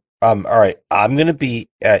 All right, I'm gonna be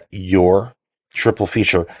at your triple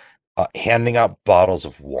feature, handing out bottles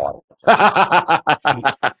of water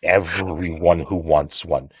to everyone who wants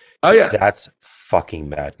one. Oh yeah, that's fucking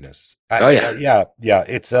madness. Yeah.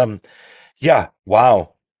 It's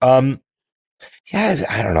wow.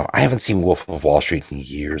 I don't know. I haven't seen Wolf of Wall Street in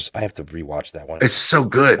years. I have to rewatch that one. It's so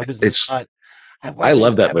good. I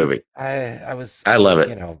love that movie. I love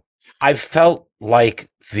it. I felt like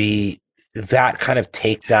that kind of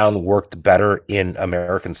takedown worked better in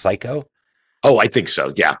American Psycho. Oh, I think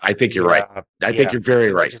so. Yeah, I think you're right. I think you're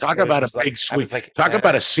very right. Talk about a big sweep. Talk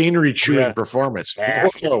about a scenery chewing performance.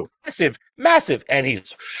 Massive, and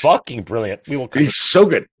he's fucking brilliant. He's so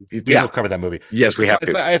good. We will cover that movie. Yes, we have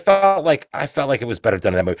to. I felt like it was better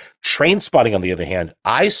done in that movie. Trainspotting, on the other hand,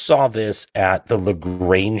 I saw this at the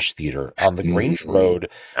LaGrange Theater on LaGrange Road,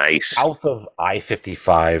 south of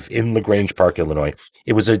I-55 in LaGrange Park, Illinois.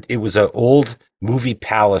 It was a old movie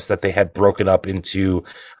palace that they had broken up into,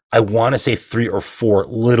 I want to say 3 or 4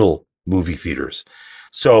 little movie theaters.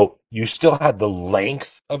 So you still had the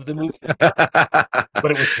length of the movie,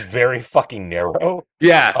 but it was very fucking narrow.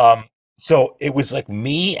 Yeah. So it was like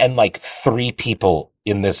me and like 3 people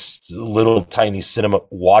in this little tiny cinema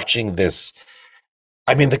watching this.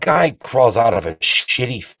 I mean, the guy crawls out of a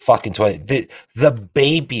shitty fucking toilet. The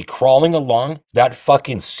baby crawling along that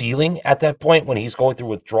fucking ceiling at that point when he's going through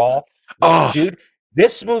withdrawal. Oh, dude.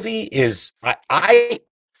 This movie is I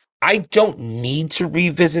don't need to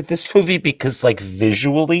revisit this movie because like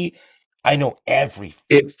visually, I know every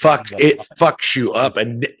It frame fucks of it it fucks you up, is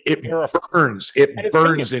and it terrifying. burns. And It it's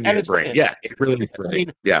brilliant. burns into And your it's brain. brilliant. Yeah, it really is I brilliant.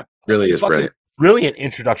 mean, Yeah, really a is fucking brilliant. brilliant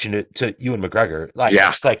introduction to Ewan McGregor. Like, Yeah,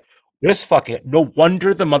 just like this fucking no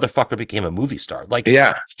wonder the motherfucker became a movie star. Like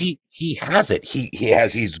yeah, he has it.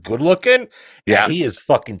 He's good looking and yeah, he is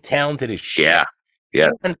fucking talented as shit. yeah,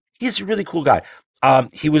 yeah. And he's a really cool guy.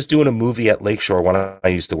 He was doing a movie at Lakeshore when I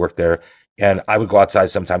used to work there, and I would go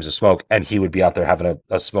outside sometimes to smoke, and he would be out there having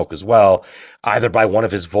a smoke as well, either by one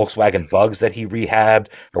of his Volkswagen Bugs that he rehabbed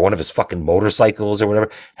or one of his fucking motorcycles or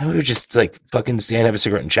whatever. And we would just like fucking stand, have a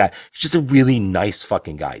cigarette, and chat. He's just a really nice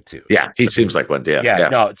fucking guy too. Yeah, he seems like one. Yeah, Yeah, yeah.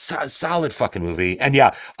 no, it's a solid fucking movie, and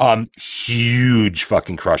yeah, huge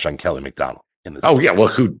fucking crush on Kelly McDonald in this. Oh yeah, well,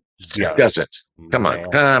 who Yeah. doesn't? Come on,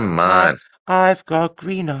 Man. come on. I've got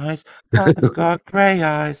green eyes. I've got gray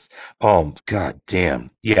eyes. Oh, god damn.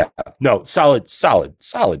 Yeah. No, solid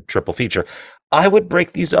triple feature. I would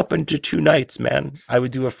break these up into 2 nights, man. I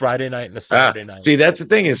would do a Friday night and a Saturday night. See, that's the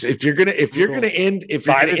thing is if you're gonna end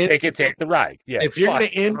Buy the ticket, take the ride. Yeah. if you're gonna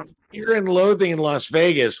end Fear and Loathing in Las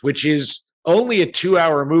Vegas, which is only a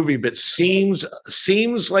 2-hour movie, but seems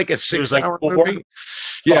like a 6-hour movie.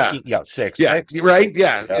 Yeah, 6. yeah, right.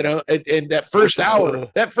 Yeah, Yeah. you know, and that first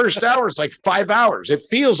hour is like 5 hours. It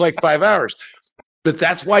feels like 5 hours, but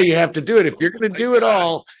that's why you have to do it. If you're going to do it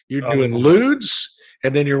all, you're doing lewds,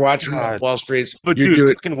 and then you're watching Wall Street. But you dude, do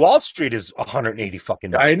it. fucking Wall Street is 180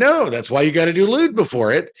 fucking I nights. know. That's why you got to do lewd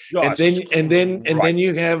before it, and then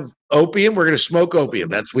you have opium. We're going to smoke opium.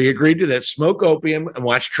 That's we agreed to that. Smoke opium and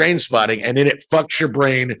watch Train Spotting, and then it fucks your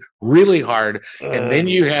brain really hard. And then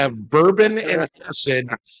you have bourbon and acid,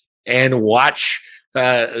 and watch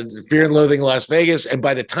Fear and Loathing Las Vegas. And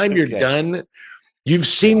by the time you're done, you've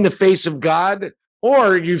seen the face of God,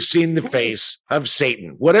 or you've seen the face of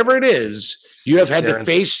Satan. Whatever it is, you have had to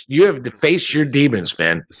face. You have to face your demons,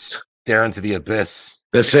 man. Stare into the abyss.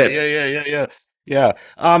 That's it. Yeah.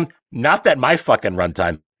 Not that my fucking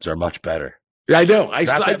runtimes are much better. I know. I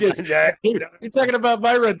did. You're talking about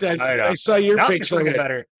my runtime. I saw your picture.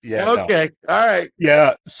 Better. Yeah. Okay. No. All right.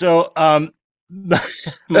 Yeah. So,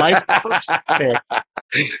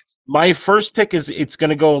 my first pick is it's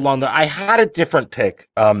going to go along I had a different pick.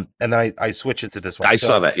 And then I switched it to this one. I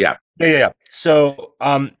saw that. Yeah. Yeah. So,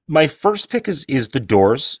 my first pick is The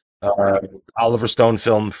Doors. Oliver Stone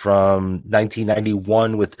film from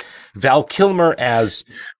 1991 with Val Kilmer as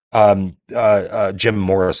Jim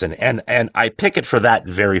Morrison, and I pick it for that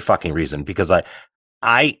very fucking reason because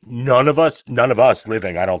none of us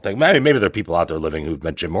living, I don't think, maybe there are people out there living who've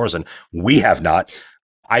met Jim Morrison. We have not.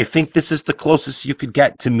 I think this is the closest you could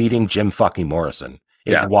get to meeting Jim fucking Morrison.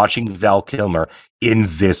 Yeah. Watching Val Kilmer in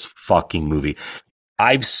this fucking movie.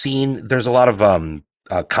 I've seen there's a lot of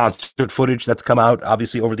concert footage that's come out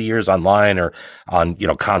obviously over the years online or on,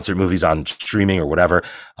 concert movies on streaming or whatever.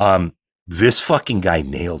 This fucking guy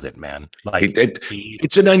nailed it, man. Like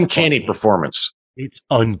it's an uncanny performance. It's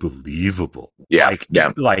unbelievable. Yeah.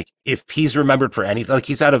 Like if he's remembered for anything, like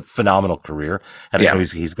he's had a phenomenal career and I know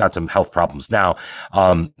he's got some health problems now.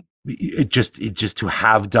 It just to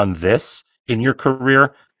have done this in your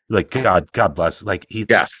career, like God bless, like he's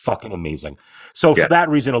fucking amazing. So for that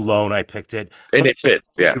reason alone, I picked it. And it fits.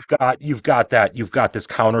 Yeah. You've got this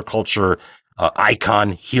counterculture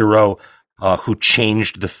icon hero who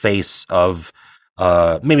changed the face of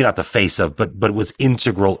maybe not the face of, but was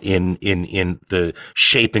integral in the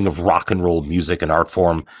shaping of rock and roll music and art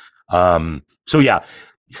form. So yeah,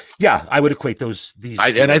 I would equate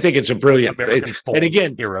I think it's a brilliant. And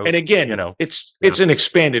again, hero, it's an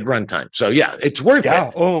expanded runtime. So yeah, it's worth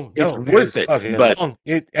it. It's worth it. Okay, but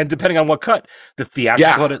and depending on what cut, the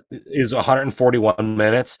theatrical cut is 141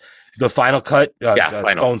 minutes. The final cut,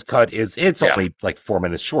 Bones cut is only like 4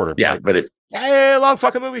 minutes shorter. Yeah, but long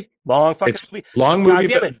fucking movie. Long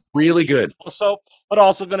movie, but really good. But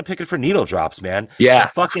also going to pick it for needle drops, man. Yeah.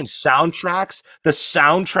 The fucking soundtracks, the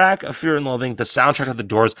soundtrack of Fear and Loathing, the soundtrack of The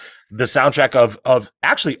Doors, the soundtrack of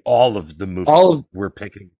actually all of the movies we're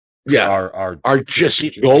picking. Are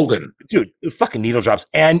just golden. Dude, fucking needle drops.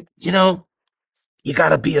 And, you got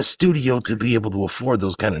to be a studio to be able to afford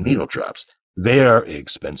those kind of needle drops. They're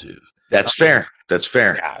expensive. That's fair.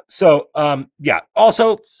 Yeah. So,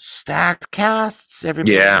 also stacked casts.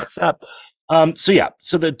 Everybody gets up.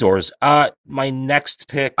 So The Doors. My next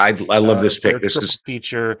pick. I love this pick. This is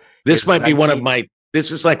feature. This might be one of my.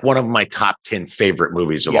 This is like one of my top 10 favorite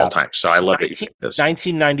movies of all time. So I love it.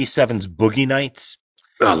 1997's Boogie Nights.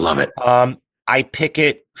 I love it. I pick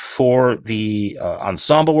it for the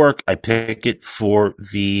ensemble work. I pick it for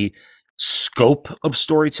the scope of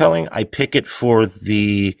storytelling. I pick it for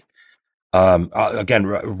the again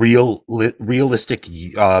realistic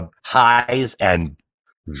highs and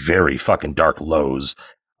very fucking dark lows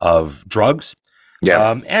of drugs.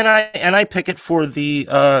 Yeah. And I pick it for the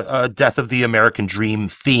death of the American dream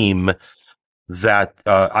theme that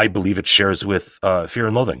I believe it shares with Fear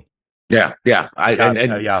and Loathing. Yeah.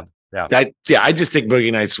 I just think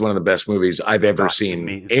Boogie Nights is one of the best movies I've ever seen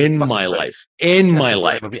in my life.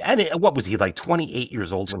 Movie. And what was he, like 28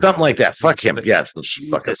 years old? Something like that. Fuck him. Yeah.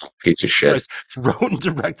 Fucking piece of shit. Wrote and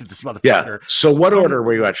directed this motherfucker. Yeah. So what order are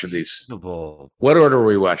we watching these? What order are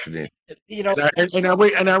we watching these? You know, and are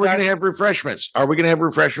we going to have refreshments? Are we going to have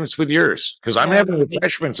refreshments with yours? Because I'm having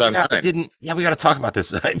refreshments on time. We got to talk about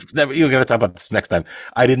this. You got to talk about this next time.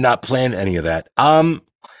 I did not plan any of that.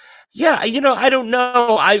 Yeah, I don't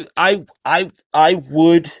know. I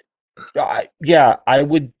would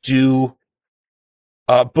do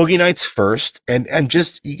Boogie Nights first, and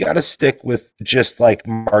just you got to stick with just like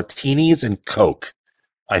martinis and Coke.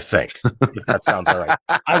 I think if that sounds all right.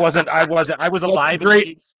 I was alive.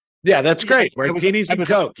 Great. Yeah, that's great. Martinis and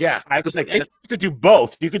Coke. Yeah. I was like, you could do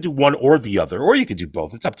both. You could do one or the other, or you could do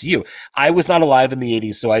both. It's up to you. I was not alive in the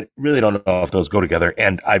 80s, so I really don't know if those go together.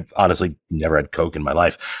 And I've honestly never had Coke in my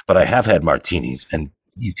life, but I have had martinis, and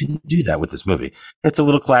you can do that with this movie. It's a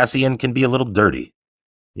little classy and can be a little dirty.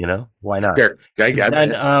 Why not? Sure.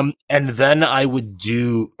 And then I would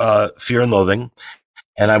do Fear and Loathing,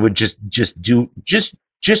 and I would just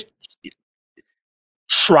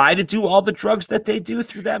try to do all the drugs that they do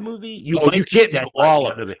through that movie. You can't do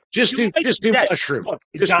all of it. Just do mushrooms. Just do mushrooms.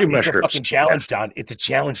 It's a fucking challenge, Don. It's a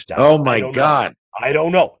challenge, Don. Oh my God. I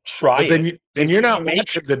don't know. Try it. Then you're not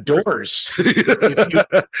watching The Doors.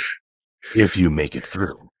 if you make it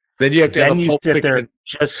through. Then you have to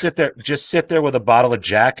sit there. Just sit there with a bottle of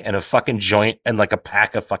Jack and a fucking joint and like a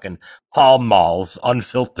pack of fucking Pall Malls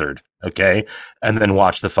unfiltered. Okay. And then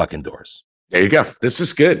watch the fucking Doors. There you go. This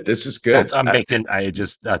is good. That's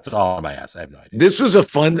all on my ass. I have no idea. This was a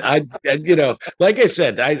fun. Like I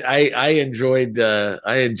said, I enjoyed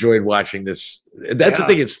watching this. That's the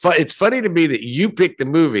thing. It's fun. It's funny to me that you picked the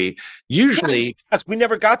movie. Usually, we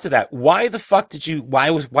never got to that. Why the fuck did you? Why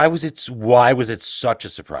was it such a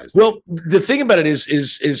surprise? Well, the thing about it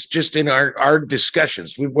is just in our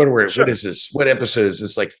discussions. What is this? What episode is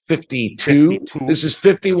this? Like 52? This is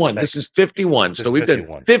 51. This is 51. So we've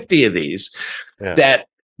done 50 of these. Yeah.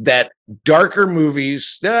 That darker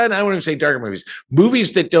movies. No, I wouldn't even say darker movies.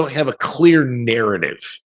 Movies that don't have a clear narrative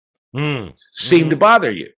seem to bother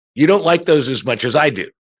you. You don't like those as much as I do.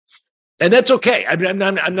 And that's okay. I'm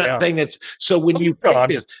not saying that's so when you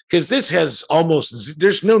because this has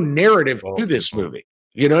there's no narrative to this movie.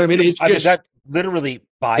 You know what I mean? It's just that literally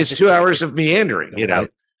it's 2 hours of meandering,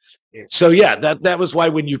 So yeah, that was why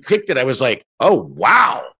when you picked it, I was like, oh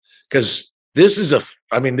wow. Because this is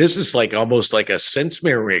like almost like a sense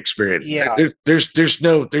memory experience. Yeah. There's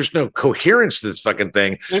no coherence to this fucking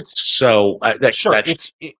thing.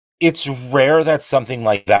 It's rare that something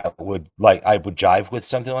like that I would jive with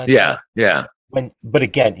something like that. Yeah. But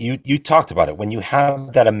again, you talked about it. When you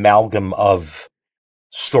have that amalgam of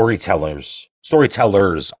storytellers,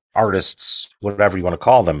 artists, whatever you want to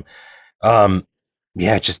call them. And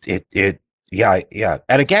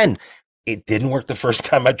again, it didn't work the first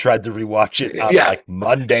time I tried to rewatch it on like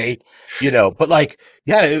Monday, but like,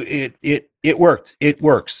 it worked. It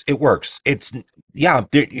works. It's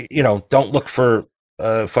don't look for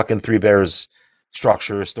fucking Three Bears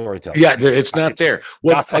structure storytelling. Yeah, it's not there.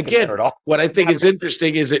 Well, again, what I think is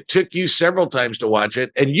interesting is it took you several times to watch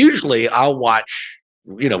it. And usually I'll watch,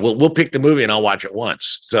 we'll pick the movie and I'll watch it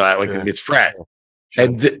once. So that way it's fresh. Sure.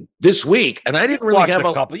 And this week, and I didn't really have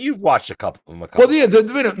a couple. You've watched a couple. Well, yeah, there've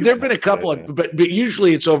been a couple of, but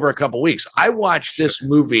usually it's over a couple of weeks. I watched this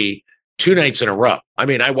movie 2 nights in a row. I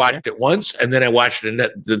mean, I watched it once, and then I watched it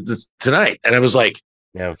tonight, and I was like,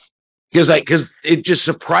 because it just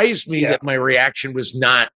surprised me that my reaction was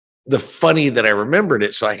not the funny that I remembered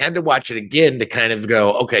it. So I had to watch it again to kind of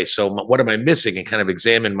go, okay, so what am I missing, and kind of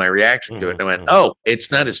examine my reaction to it. And I went, oh,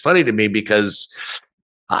 it's not as funny to me because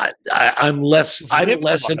I'm less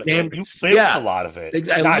enamored. You lived a lot of it.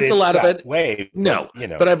 I lived a lot of it.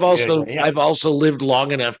 But I've also lived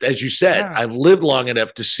long enough, as you said, I've lived long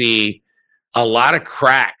enough to see a lot of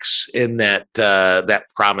cracks in that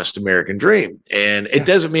promised American dream. And it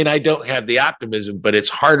doesn't mean I don't have the optimism, but it's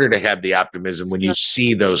harder to have the optimism when you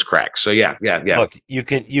see those cracks. So yeah. Look, you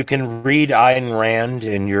can read Ayn Rand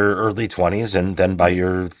in your early 20s and then by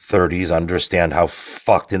your 30s understand how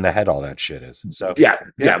fucked in the head all that shit is. So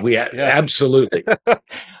we absolutely.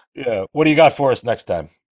 Yeah. What do you got for us next time?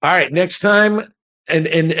 All right, next time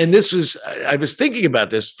and this was, I was thinking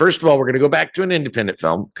about this. First of all, we're going to go back to an independent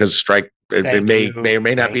film because strike it may or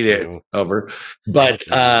may not be over. But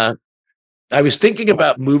I was thinking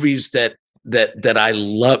about movies that I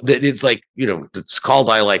love. That it's like, it's called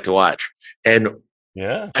I Like to Watch, and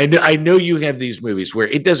I know you have these movies where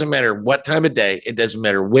it doesn't matter what time of day, it doesn't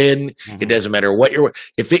matter when, it doesn't matter what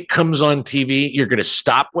if it comes on TV, you're going to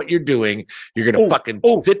stop what you're doing, you're going to fucking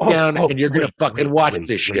sit down, and you're going to fucking watch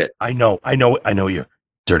this shit. I know you.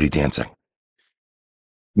 Dirty Dancing.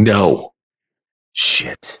 No.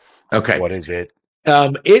 Shit. Okay. What is it?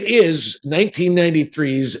 It is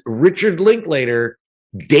 1993's Richard Linklater,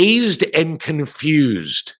 Dazed and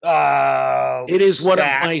Confused. Oh, it is one of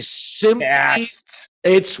my simply.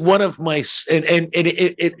 It's one of my, and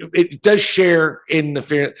it does share in the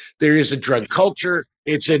fear. There is a drug culture.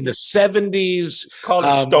 It's in the 70s. Called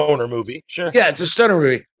a stoner movie, sure. Yeah, it's a stoner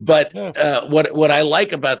movie. But what I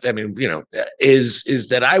like about, is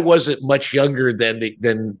that I wasn't much younger than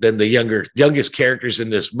the youngest characters in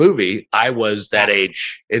this movie. I was that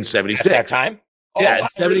age in 76. At that time. Yeah,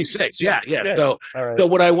 76. Yeah. So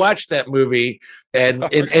when I watched that movie, and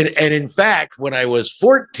in fact, when I was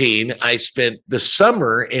 14, I spent the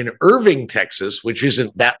summer in Irving, Texas, which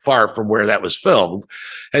isn't that far from where that was filmed.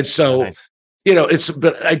 And so,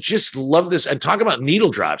 but I just love this. And talk about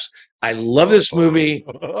needle drops. I love this movie.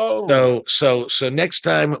 So next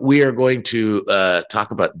time we are going to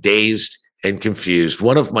talk about Dazed and Confused,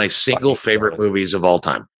 one of my single favorite movies of all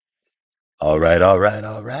time. All right.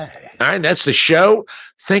 That's the show.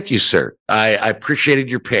 Thank you, sir. I appreciated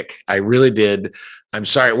your pick. I really did. I'm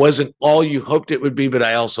sorry it wasn't all you hoped it would be, but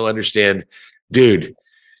I also understand, dude,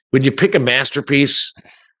 when you pick a masterpiece,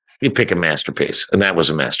 you pick a masterpiece, and that was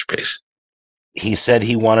a masterpiece. He said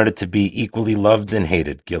he wanted it to be equally loved and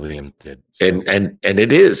hated. Gilliam did. So. And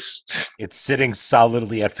it is. It's sitting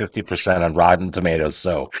solidly at 50% on Rotten Tomatoes.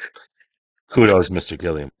 So kudos, Mr.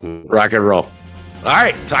 Gilliam. Kudos. Rock and roll. All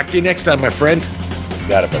right. Talk to you next time, my friend.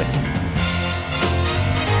 Got it, buddy.